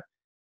right there.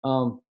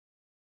 And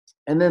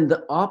then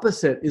the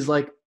opposite is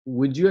like,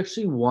 would you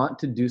actually want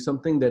to do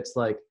something that's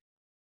like,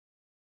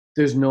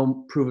 there's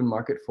no proven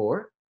market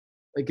for?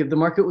 Like, if the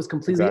market was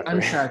completely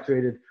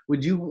unsaturated,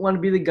 would you want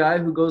to be the guy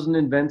who goes and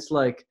invents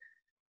like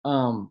I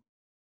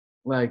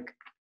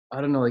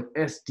don't know, like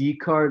SD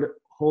card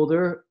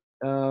holder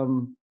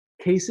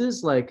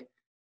cases? Like,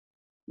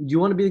 do you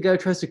want to be the guy who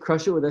tries to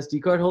crush it with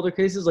SD card holder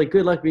cases? Like,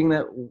 good luck being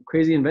that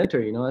crazy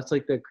inventor. You know, that's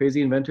like the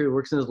crazy inventor who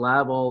works in his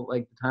lab all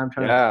like the time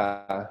trying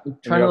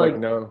to like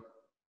no.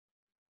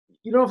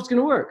 You don't know if it's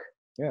going to work.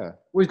 Yeah.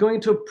 Whereas going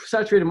into a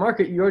saturated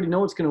market, you already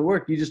know it's going to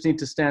work. You just need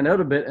to stand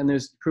out a bit, and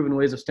there's proven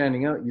ways of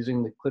standing out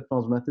using the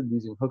ClickFunnels method,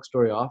 using hook,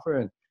 story,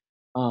 offer,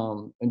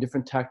 and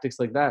different tactics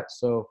like that.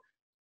 So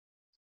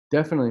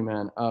definitely,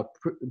 man,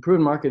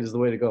 proven market is the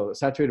way to go.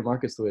 Saturated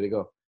market's the way to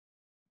go.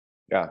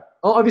 Yeah.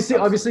 Oh, obviously,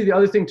 the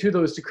other thing too,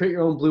 though, is to create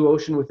your own blue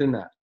ocean within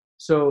that.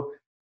 So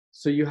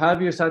you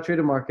have your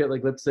saturated market,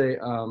 like let's say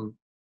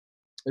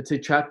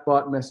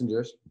chatbot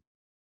messengers,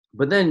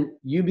 but then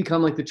you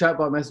become like the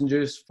chatbot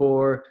messengers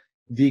for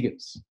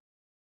vegans,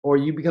 or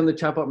you become the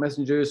chatbot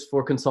messengers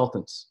for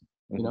consultants.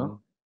 You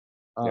know,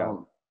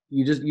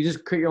 you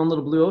just create your own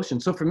little blue ocean.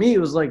 So for me, it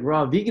was like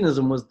raw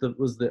veganism was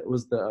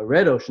the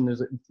red ocean.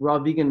 There's a raw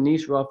vegan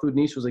niche, raw food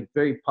niche was like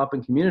very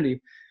popping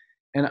community.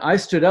 And I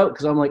stood out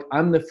because I'm like,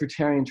 I'm the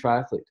fruitarian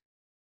triathlete.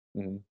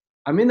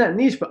 I'm in that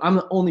niche, but I'm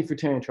the only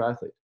fruitarian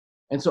triathlete.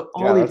 And so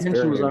all the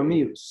attention was on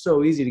me. It was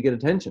so easy to get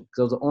attention because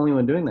I was the only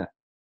one doing that.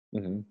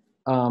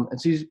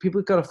 And so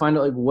people got to find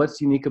out like what's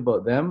unique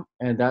about them.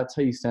 And that's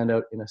how you stand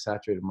out in a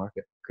saturated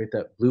market. Create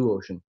that blue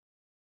ocean.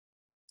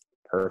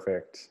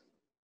 Perfect.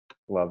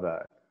 Love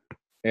that.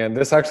 And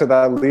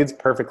that leads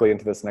perfectly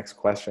into this next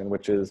question,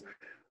 which is,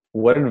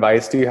 what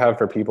advice do you have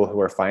for people who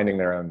are finding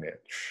their own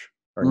niche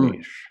or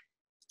niche?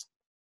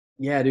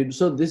 Yeah, dude.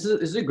 So this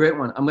is a great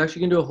one. I'm actually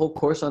going to do a whole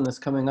course on this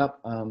coming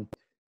up.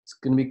 It's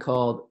going to be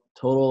called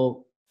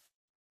Total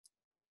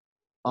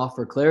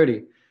Offer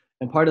Clarity.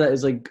 And part of that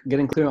is like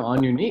getting clear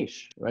on your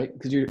niche, right?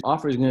 Because your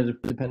offer is going to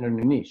depend on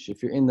your niche.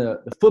 If you're in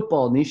the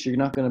football niche, you're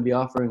not going to be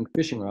offering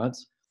fishing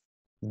rods.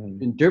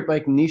 In dirt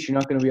bike niche, you're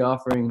not going to be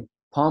offering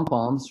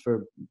pom-poms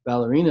for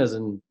ballerinas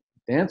and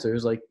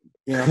dancers, like,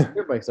 you know,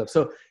 dirt bike stuff.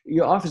 So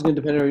your offer is going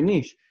to depend on your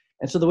niche.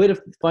 And so the way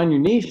to find your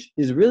niche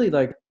is really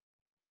like,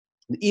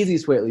 the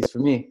easiest way, at least for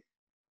me,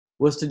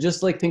 was to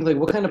just like think like,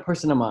 what kind of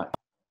person am I?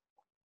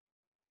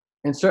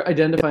 And start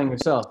identifying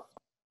yourself.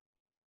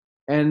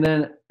 And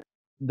then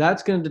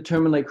that's going to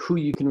determine like who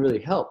you can really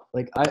help.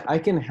 Like I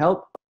can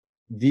help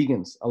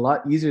vegans a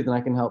lot easier than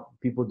I can help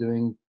people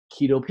doing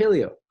keto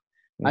paleo.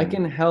 I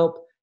can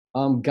help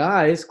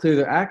guys clear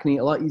their acne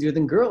a lot easier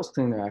than girls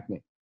clearing their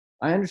acne.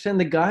 I understand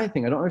the guy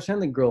thing. I don't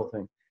understand the girl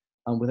thing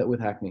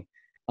with acne.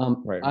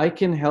 Right. I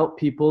can help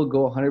people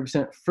go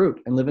 100%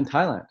 fruit and live in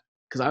Thailand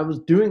because I was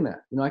doing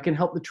that. You know, I can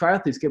help the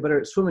triathletes get better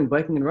at swimming,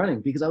 biking, and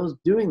running because I was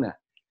doing that.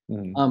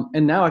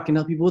 And now I can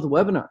help people with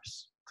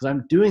webinars because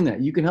I'm doing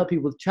that. You can help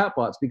people with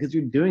chatbots because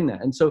you're doing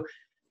that. And so,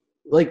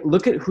 like,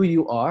 look at who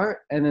you are,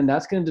 and then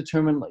that's going to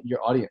determine like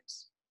your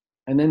audience.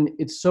 And then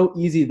it's so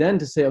easy then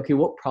to say, okay,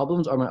 what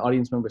problems are my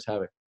audience members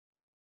having?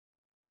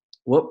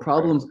 What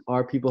problems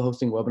are people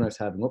hosting webinars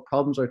having? What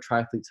problems are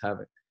triathletes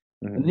having?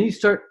 And then you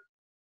start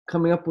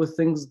coming up with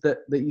things that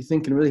you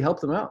think can really help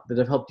them out, that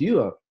have helped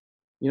you out.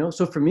 You know,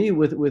 so for me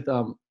with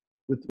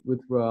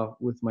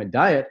my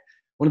diet,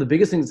 one of the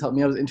biggest things that's helped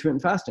me out is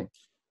intermittent fasting.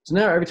 So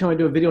now every time I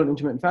do a video on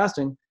intermittent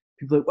fasting,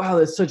 people are like, wow,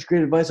 that's such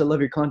great advice. I love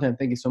your content.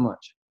 Thank you so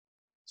much.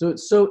 So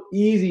it's so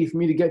easy for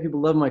me to get people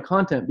to love my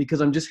content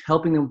because I'm just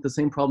helping them with the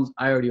same problems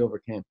I already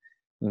overcame.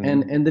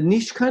 And the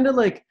niche kind of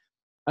like,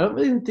 I don't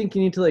really think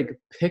you need to like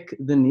pick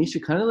the niche.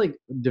 It kind of like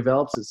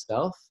develops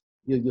itself.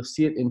 You'll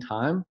see it in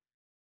time.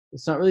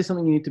 It's not really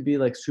something you need to be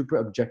like super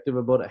objective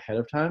about ahead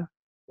of time.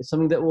 It's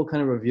something that will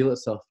kind of reveal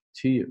itself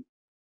to you.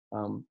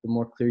 The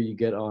more clear you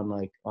get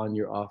on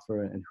your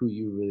offer and who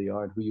you really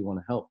are and who you want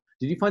to help.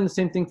 Did you find the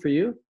same thing for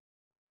you?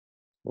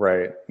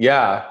 Right.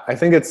 Yeah. I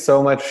think it's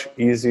so much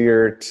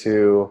easier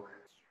to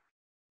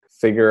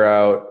figure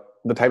out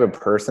the type of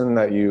person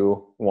that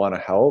you want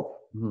to help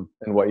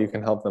and what you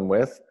can help them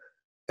with.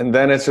 And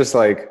then it's just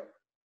like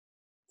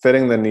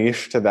fitting the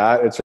niche to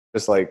that. It's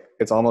just like,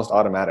 it's almost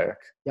automatic.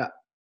 Yeah.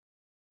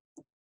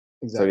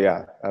 Exactly. So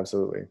yeah,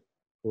 absolutely.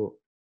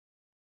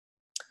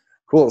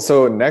 Cool.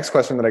 So next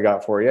question that I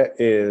got for you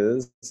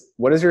is,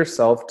 what is your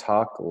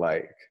self-talk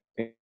like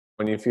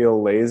when you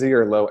feel lazy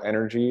or low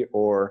energy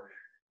or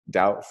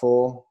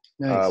doubtful?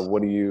 Nice.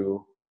 What do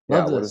you,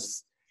 Love what this.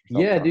 is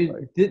Yeah, dude,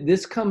 like?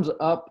 this comes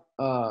up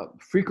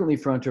frequently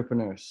for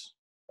entrepreneurs.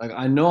 Like,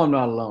 I know I'm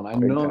not alone. I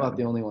know I'm not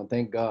the only one.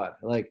 Thank God.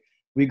 Like,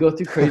 we go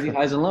through crazy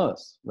highs and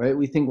lows, right?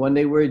 We think one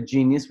day we're a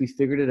genius. We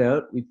figured it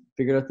out. We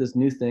figured out this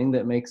new thing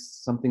that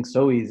makes something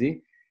so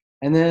easy.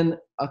 And then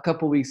a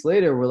couple weeks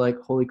later, we're like,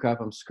 holy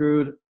crap, I'm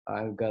screwed.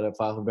 I've got to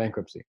file for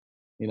bankruptcy,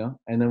 you know?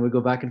 And then we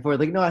go back and forth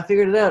like, no, I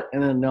figured it out.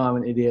 And then, no, I'm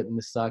an idiot and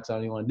this sucks. I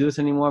don't even want to do this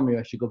anymore. Maybe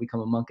I should go become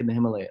a monk in the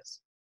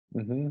Himalayas.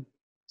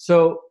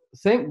 So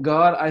thank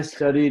God I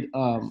studied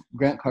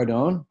Grant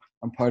Cardone.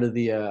 I'm part of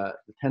the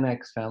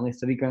 10X family. I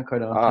studied Grant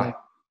Cardone.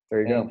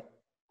 There you go.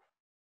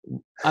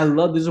 I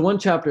love, there's one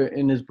chapter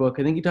in his book.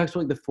 I think he talks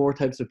about like the 4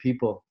 types of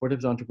people, 4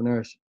 types of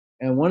entrepreneurs.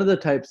 And one of the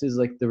types is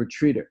like the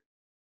retreater.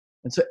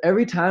 And so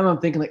every time I'm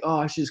thinking like, oh,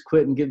 I should just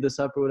quit and give this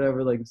up or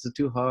whatever, like this is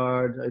too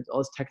hard. All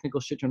this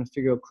technical shit trying to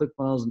figure out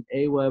ClickFunnels and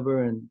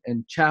Aweber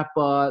and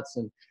chatbots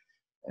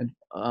and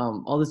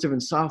all this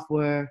different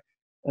software,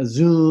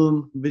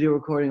 Zoom, video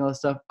recording, all this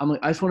stuff. I'm like,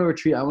 I just want to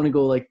retreat. I want to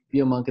go like be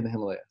a monk in the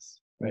Himalayas,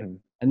 right?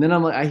 And then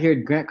I'm like, I hear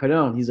Grant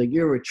Cardone. He's like,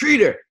 you're a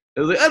retreater. I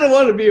was like, I don't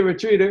want to be a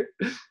retreater.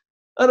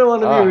 I don't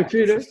want to be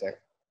a retreater.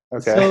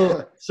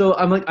 Okay. So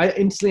I'm like, I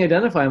instantly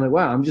identify. I'm like,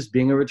 wow, I'm just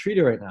being a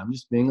retreater right now. I'm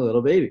just being a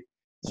little baby.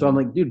 So I'm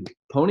like, dude,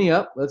 pony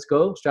up. Let's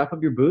go. Strap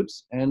up your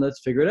boots and let's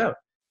figure it out.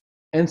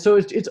 And so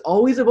it's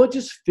always about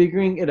just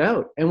figuring it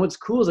out. And what's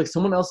cool is like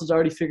someone else has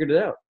already figured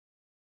it out.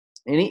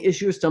 Any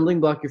issue or stumbling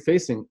block you're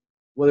facing,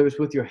 whether it's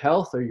with your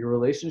health or your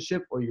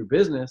relationship or your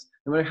business,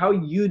 no matter how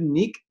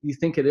unique you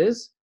think it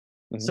is,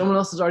 someone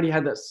else has already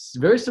had that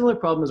very similar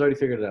problem, has already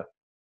figured it out.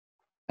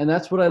 And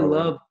that's what I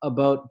love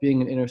about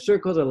being in inner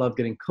circles. I love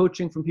getting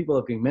coaching from people. I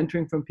love getting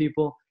mentoring from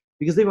people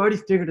because they've already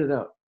figured it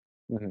out.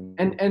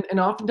 And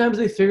oftentimes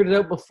they figured it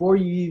out before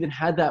you even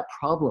had that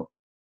problem.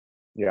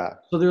 Yeah.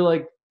 So they're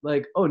like,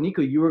 oh,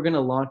 Nico, you were going to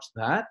launch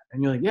that?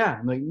 And you're like, yeah.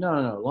 I'm like,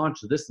 no, launch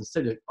this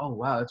instead. You're like, oh,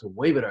 wow, that's a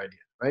way better idea,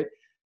 right?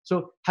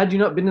 So had you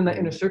not been in that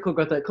inner circle,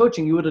 got that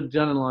coaching, you would have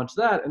done and launched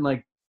that. And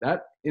like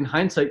that, in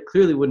hindsight,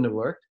 clearly wouldn't have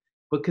worked.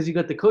 But because you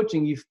got the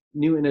coaching, you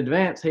knew in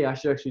advance, hey, I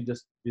should actually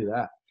just do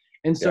that.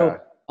 And so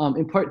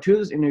in part 2 of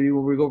this interview,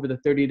 where we go over the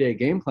 30-day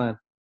game plan,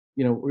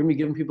 you know, we're going to be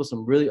giving people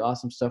some really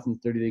awesome stuff in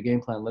the 30-day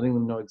game plan, letting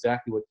them know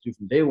exactly what to do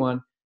from day 1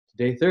 to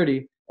day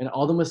 30 and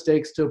all the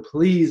mistakes to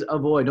please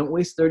avoid. Don't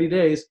waste 30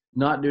 days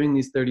not doing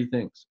these 30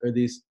 things or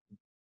these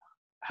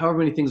however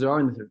many things there are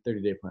in the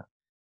 30-day plan.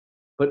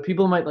 But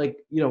people might like,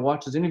 you know,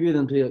 watch this interview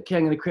and be like, okay,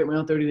 I'm going to create my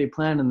own 30-day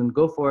plan and then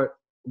go for it.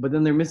 But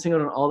then they're missing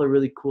out on all the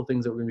really cool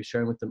things that we're going to be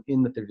sharing with them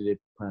in the 30-day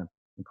plan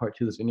in part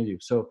 2 of this interview.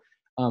 So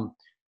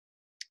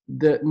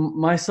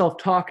my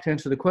self-talk, to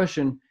answer the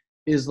question,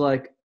 is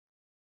like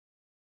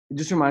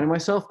just reminding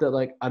myself that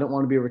like I don't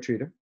want to be a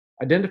retreater.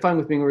 Identifying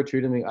with being a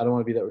retreater, meaning I don't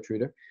want to be that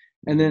retreater.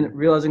 And then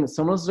realizing that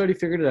someone else has already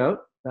figured it out.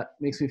 That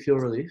makes me feel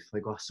relief.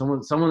 Like, oh,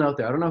 someone out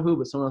there, I don't know who,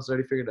 but someone else has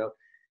already figured it out.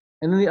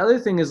 And then the other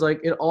thing is like,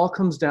 it all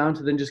comes down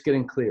to then just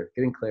getting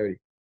clarity.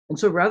 And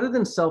so rather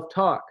than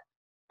self-talk,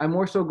 I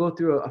more so go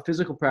through a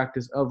physical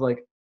practice of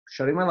like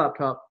shutting my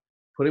laptop,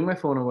 putting my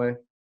phone away,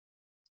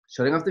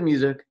 shutting off the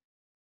music,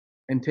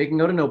 and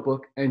taking out a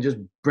notebook and just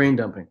brain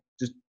dumping,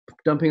 just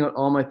dumping out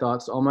all my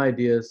thoughts, all my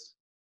ideas,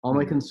 all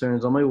my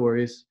concerns, all my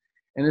worries.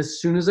 And as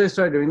soon as I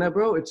start doing that,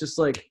 bro, it's just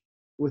like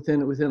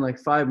within like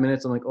 5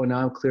 minutes, I'm like, oh, now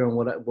I'm clear on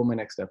what my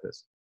next step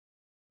is.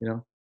 You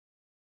know,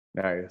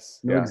 Nice.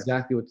 know Yeah.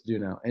 exactly what to do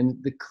now. And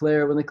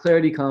when the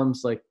clarity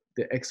comes, like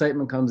the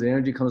excitement comes, the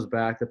energy comes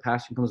back, the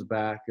passion comes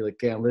back. You're like,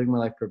 okay, I'm living my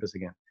life purpose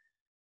again.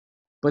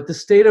 But the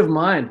state of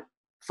mind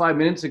 5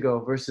 minutes ago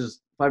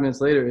versus 5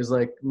 minutes later is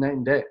like night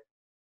and day.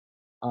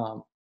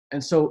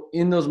 And so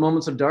in those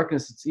moments of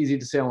darkness, it's easy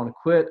to say I want to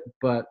quit,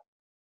 but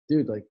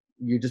dude, like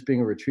you're just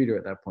being a retreater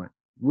at that point,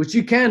 which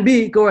you can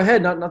be. Go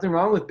ahead, nothing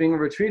wrong with being a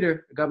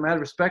retreater. I got mad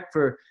respect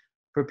for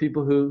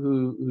people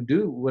who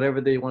do whatever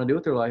they want to do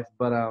with their life.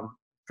 But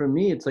for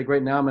me, it's like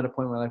right now I'm at a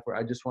point in my life where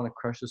I just want to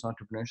crush this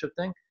entrepreneurship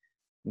thing.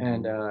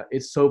 And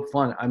it's so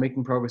fun. I'm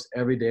making progress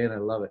every day and I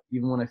love it.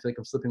 Even when I feel like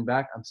I'm slipping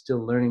back, I'm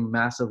still learning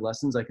massive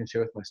lessons I can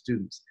share with my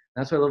students.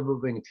 That's what I love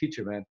about being a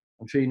teacher, man.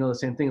 I'm sure you know the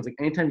same thing. It's like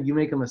anytime you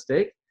make a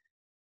mistake,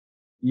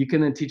 you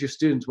can then teach your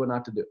students what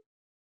not to do.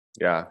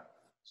 Yeah.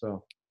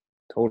 So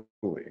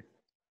Totally.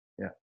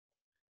 yeah.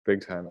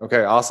 Big time.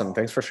 Okay, awesome.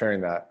 Thanks for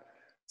sharing that.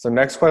 So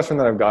next question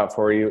that I've got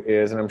for you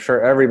is, and I'm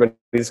sure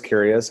everybody's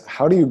curious,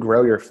 how do you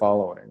grow your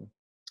following?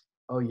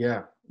 Oh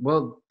yeah.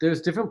 Well,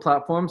 there's different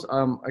platforms.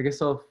 I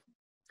guess I'll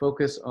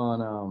focus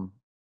on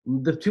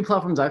the two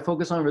platforms I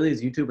focus on really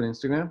is YouTube and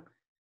Instagram.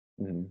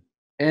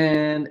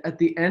 And at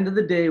the end of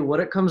the day, what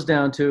it comes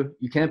down to,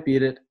 you can't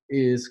beat it,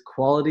 is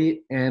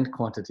quality and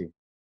quantity.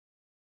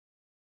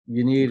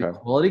 You need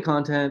quality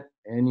content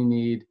and you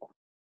need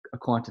a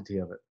quantity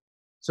of it.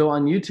 So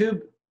on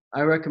YouTube,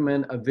 I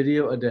recommend a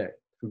video a day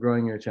for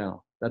growing your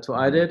channel. That's what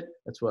I did.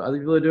 That's what other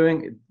people are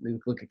doing.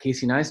 Look at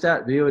Casey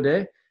Neistat, video a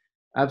day.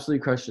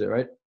 Absolutely crushed it,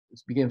 right?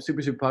 It became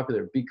super, super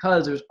popular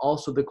because there's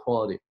also the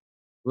quality.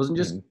 It wasn't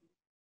just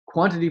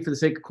quantity for the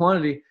sake of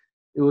quantity.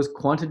 It was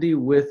quantity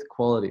with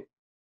quality.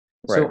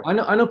 Right. So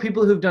I know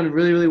people who've done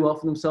really, really well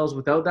for themselves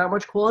without that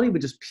much quality,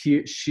 but just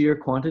sheer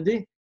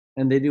quantity,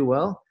 and they do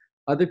well.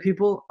 Other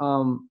people,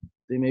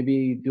 they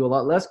maybe do a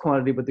lot less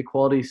quantity, but the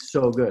quality is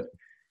so good.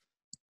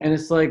 And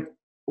it's like,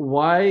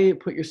 why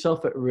put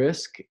yourself at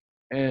risk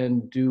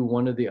and do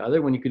one or the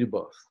other when you could do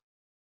both?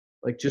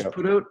 Like just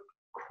put out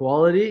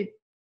quality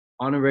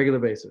on a regular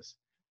basis.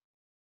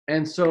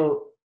 And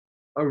so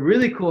a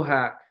really cool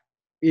hack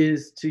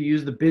is to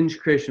use the binge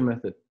creation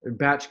method or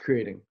batch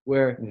creating,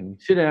 where you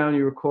sit down,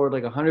 you record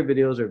like 100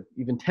 videos or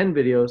even 10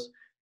 videos,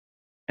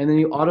 and then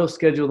you auto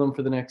schedule them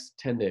for the next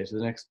 10 days or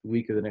the next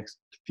week or the next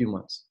few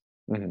months.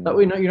 That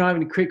way you're not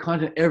having to create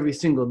content every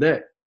single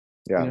day.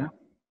 Yeah. You know?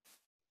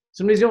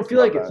 Some days you don't feel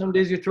like it. Some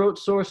days your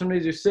throat's sore. Some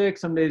days you're sick.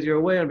 Some days you're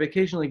away on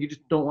vacation. Like you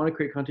just don't want to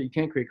create content.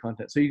 You can't create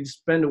content. So you just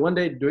spend one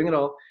day doing it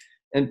all,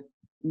 and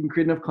you can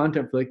create enough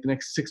content for like the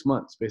next 6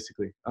 months,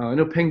 basically. I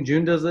know Peng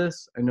Joon does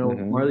this. I know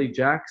Marley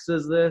Jacks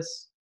does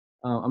this.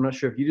 I'm not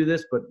sure if you do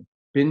this, but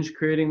binge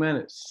creating, man,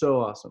 it's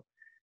so awesome.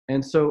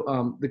 And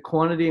so the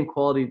quantity and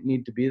quality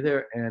need to be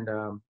there. And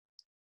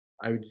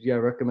I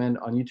recommend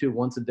on YouTube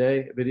once a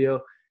day a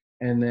video,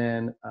 and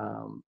then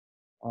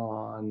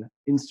on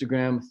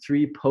Instagram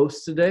 3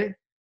 posts a day,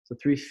 so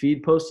 3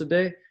 feed posts a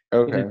day,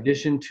 in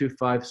addition to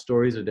 5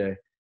 stories a day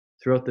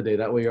throughout the day.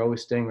 That way you're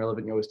always staying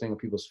relevant, you're always staying on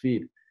people's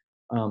feed.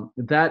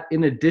 That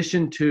in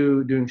addition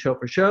to doing shout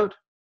for shout,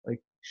 like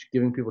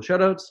giving people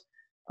shout outs,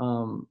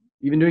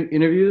 even doing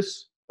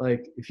interviews.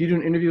 Like if you do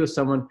an interview with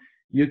someone,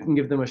 you can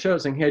give them a shout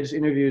out saying, hey, I just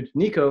interviewed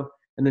Nico,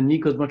 and then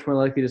Nico's much more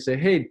likely to say,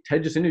 hey,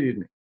 Ted just interviewed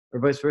me, or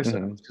vice versa.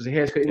 Because hey,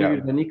 I just got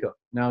interviewed by Nico.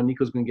 Now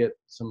Nico's going to get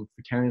some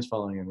fraternals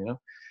following him, you know?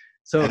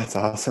 So that's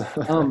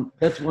awesome.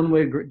 that's one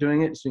way of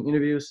doing it, just doing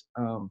interviews.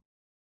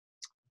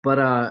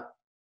 But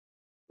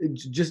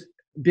just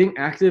being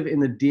active in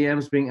the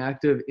DMs, being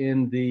active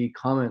in the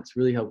comments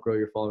really help grow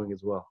your following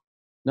as well.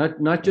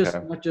 Not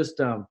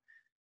just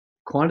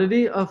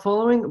quantity of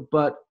following,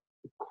 but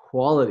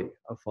quality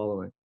of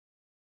following.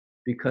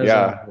 Because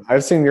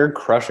I've seen you're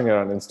crushing it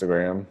on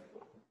Instagram.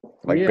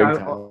 Like big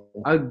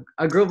time.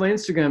 I grew up my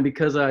Instagram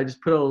because I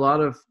just put out a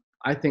lot of,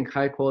 I think,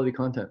 high quality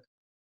content,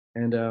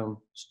 and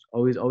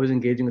always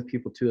engaging with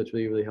people too. That's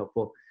really, really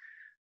helpful.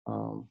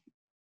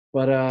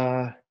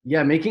 But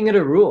making it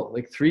a rule,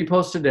 like 3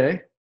 posts a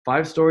day,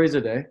 5 stories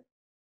a day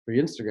for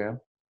your Instagram,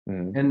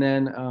 and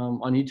then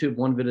on YouTube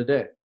 1 vid a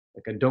day.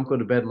 Like I don't go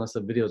to bed unless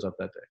the video's up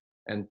that day.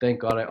 And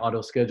thank God I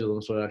auto schedule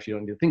them so I actually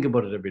don't need to think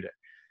about it every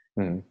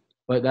day.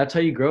 But that's how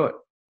you grow it.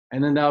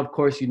 And then now, of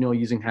course,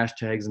 using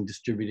hashtags and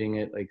distributing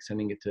it, like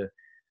sending it to,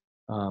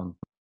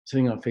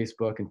 sitting on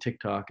Facebook and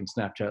TikTok and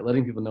Snapchat,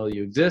 letting people know that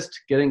you exist,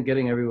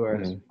 getting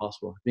everywhere as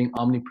possible. Being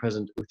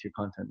omnipresent with your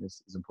content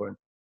is important.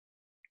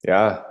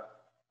 Yeah.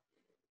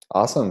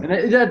 Awesome.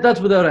 And that's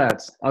without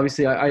ads.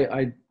 Obviously,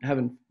 I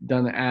haven't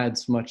done the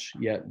ads much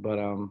yet, but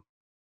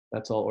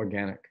that's all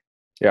organic.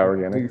 Yeah,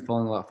 organic. You're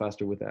falling a lot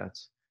faster with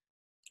ads.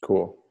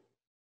 Cool.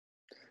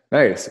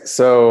 Nice.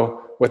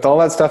 So with all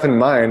that stuff in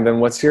mind, then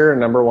what's your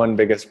number one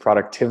biggest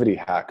productivity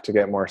hack to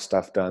get more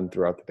stuff done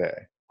throughout the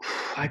day?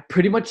 I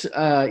pretty much,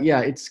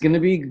 yeah, it's going to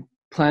be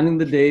planning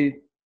the day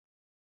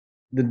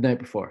the night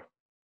before.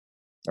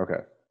 Okay.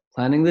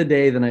 Planning the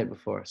day the night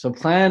before. So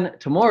plan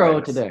tomorrow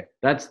today.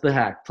 That's the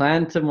hack.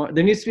 Plan tomorrow.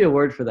 There needs to be a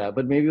word for that,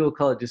 but maybe we'll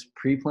call it just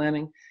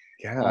pre-planning.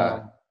 Yeah,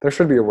 there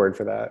should be a word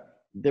for that.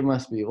 There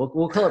must be.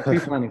 We'll call it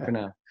pre-planning for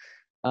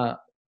now.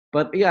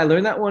 But yeah, I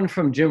learned that one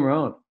from Jim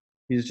Rohn.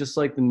 He's just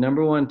like the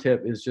number one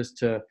tip is just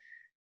to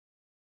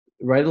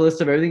write a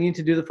list of everything you need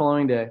to do the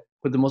following day.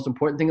 Put the most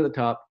important thing at the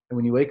top, and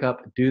when you wake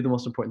up, do the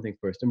most important thing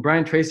first. And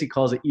Brian Tracy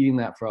calls it eating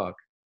that frog.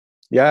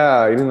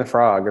 Yeah, eating the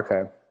frog.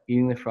 Okay.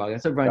 Eating the frog.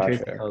 That's what Brian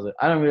Tracy calls it.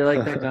 I don't really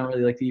like that. I don't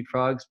really like to eat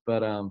frogs,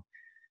 but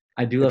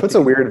I do love. It puts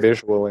a weird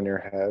visual in your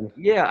head.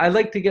 Yeah, I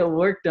like to get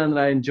work done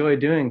that I enjoy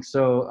doing.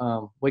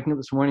 So waking up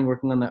this morning,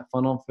 working on that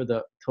funnel for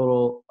the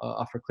total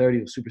offer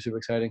clarity was super, super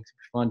exciting,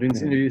 super fun. Doing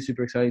this interview,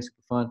 super exciting,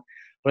 super fun.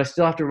 But I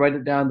still have to write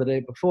it down the day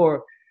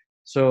before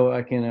so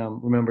I can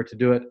remember to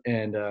do it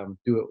and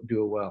do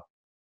it well.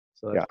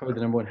 So that's probably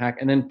the number one hack.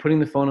 And then putting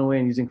the phone away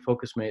and using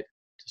FocusMate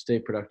to stay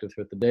productive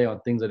throughout the day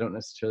on things I don't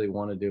necessarily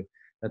want to do.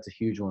 That's a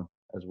huge one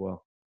as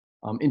well.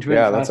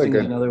 Intermittent fasting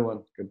is another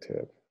one. Good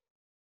tip.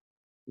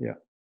 Yeah.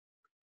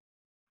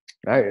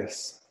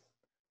 Nice.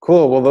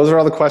 Cool. Well, those are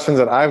all the questions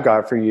that I've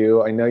got for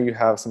you. I know you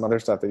have some other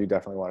stuff that you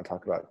definitely want to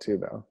talk about too,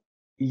 though.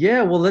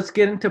 Yeah, well, let's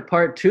get into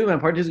part two, man.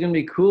 Part two is going to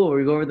be cool, where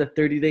we go over the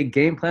 30-day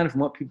game plan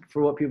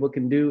for what people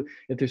can do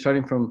if they're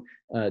starting from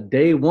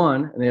day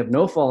one and they have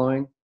no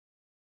following,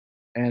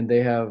 and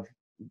they have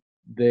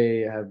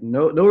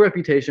no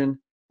reputation,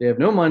 they have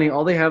no money.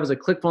 All they have is a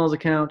ClickFunnels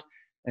account,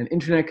 an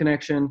internet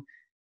connection,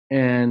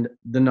 and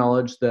the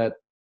knowledge that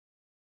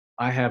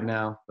I have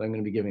now that I'm going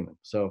to be giving them.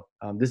 So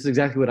this is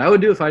exactly what I would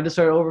do if I had to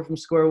start over from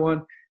square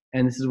one.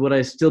 And this is what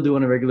I still do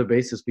on a regular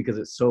basis because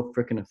it's so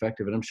freaking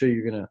effective. And I'm sure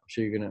you're gonna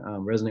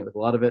resonate with a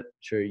lot of it. I'm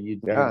sure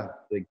you'd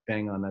like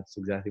bang on. That's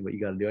exactly what you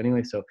got to do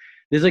anyway. So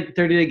there's like a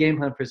 30-day game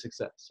plan for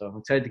success. So I'm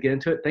excited to get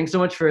into it. Thanks so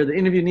much for the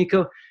interview,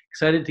 Nico.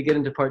 Excited to get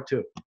into part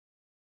two.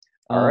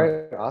 All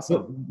right,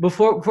 awesome.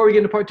 Before we get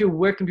into part two,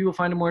 where can people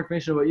find more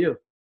information about you?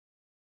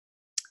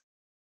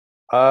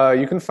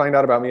 You can find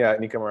out about me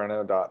at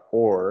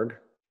nicomoreno.org,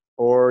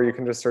 or you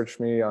can just search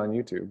me on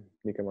YouTube,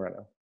 Nico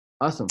Moreno.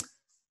 Awesome.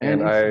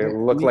 And I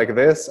look like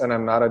this, and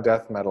I'm not a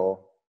death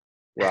metal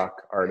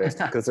rock artist,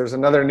 because there's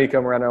another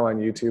Nico Moreno on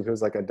YouTube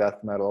who's like a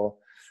death metal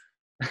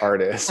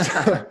artist.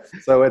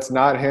 So it's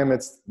not him,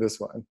 it's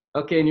this one.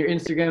 Okay, and your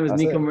Instagram is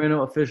Nico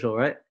Moreno Official,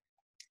 right?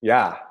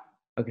 Yeah.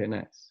 Okay,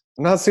 nice.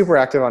 I'm not super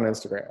active on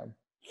Instagram.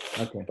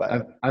 Okay,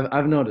 but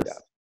I've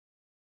noticed.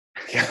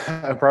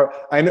 Yeah,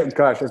 I know.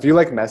 Gosh, if you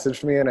like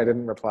messaged me and I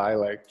didn't reply,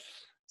 like,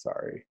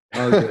 sorry.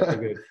 Oh,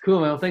 good.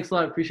 Cool, man. Well, thanks a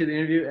lot. Appreciate the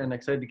interview and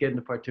excited to get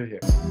into part two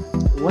here.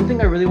 One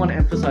thing I really want to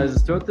emphasize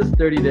is throughout this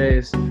 30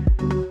 days,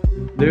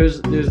 there's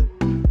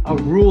a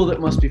rule that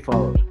must be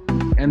followed.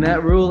 And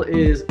that rule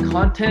is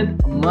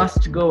content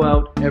must go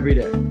out every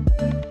day.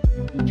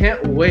 You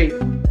can't wait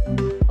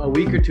a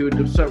week or two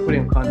to start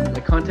putting up content.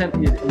 The content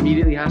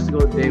immediately has to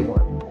go day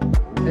one.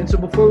 And so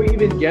before we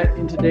even get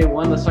into day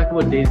one, let's talk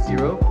about day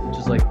zero, which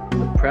is like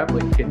the prep.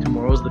 Like, okay,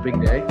 tomorrow's the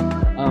big day.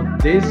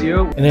 Day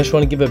zero. And I just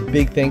want to give a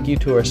big thank you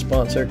to our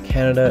sponsor,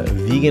 Canada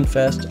Vegan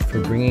Fest, for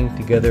bringing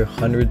together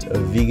hundreds of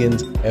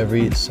vegans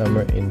every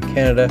summer in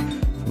Canada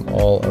from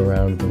all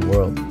around the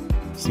world.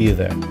 See you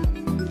there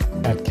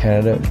at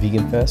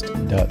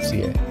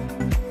canadaveganfest.ca.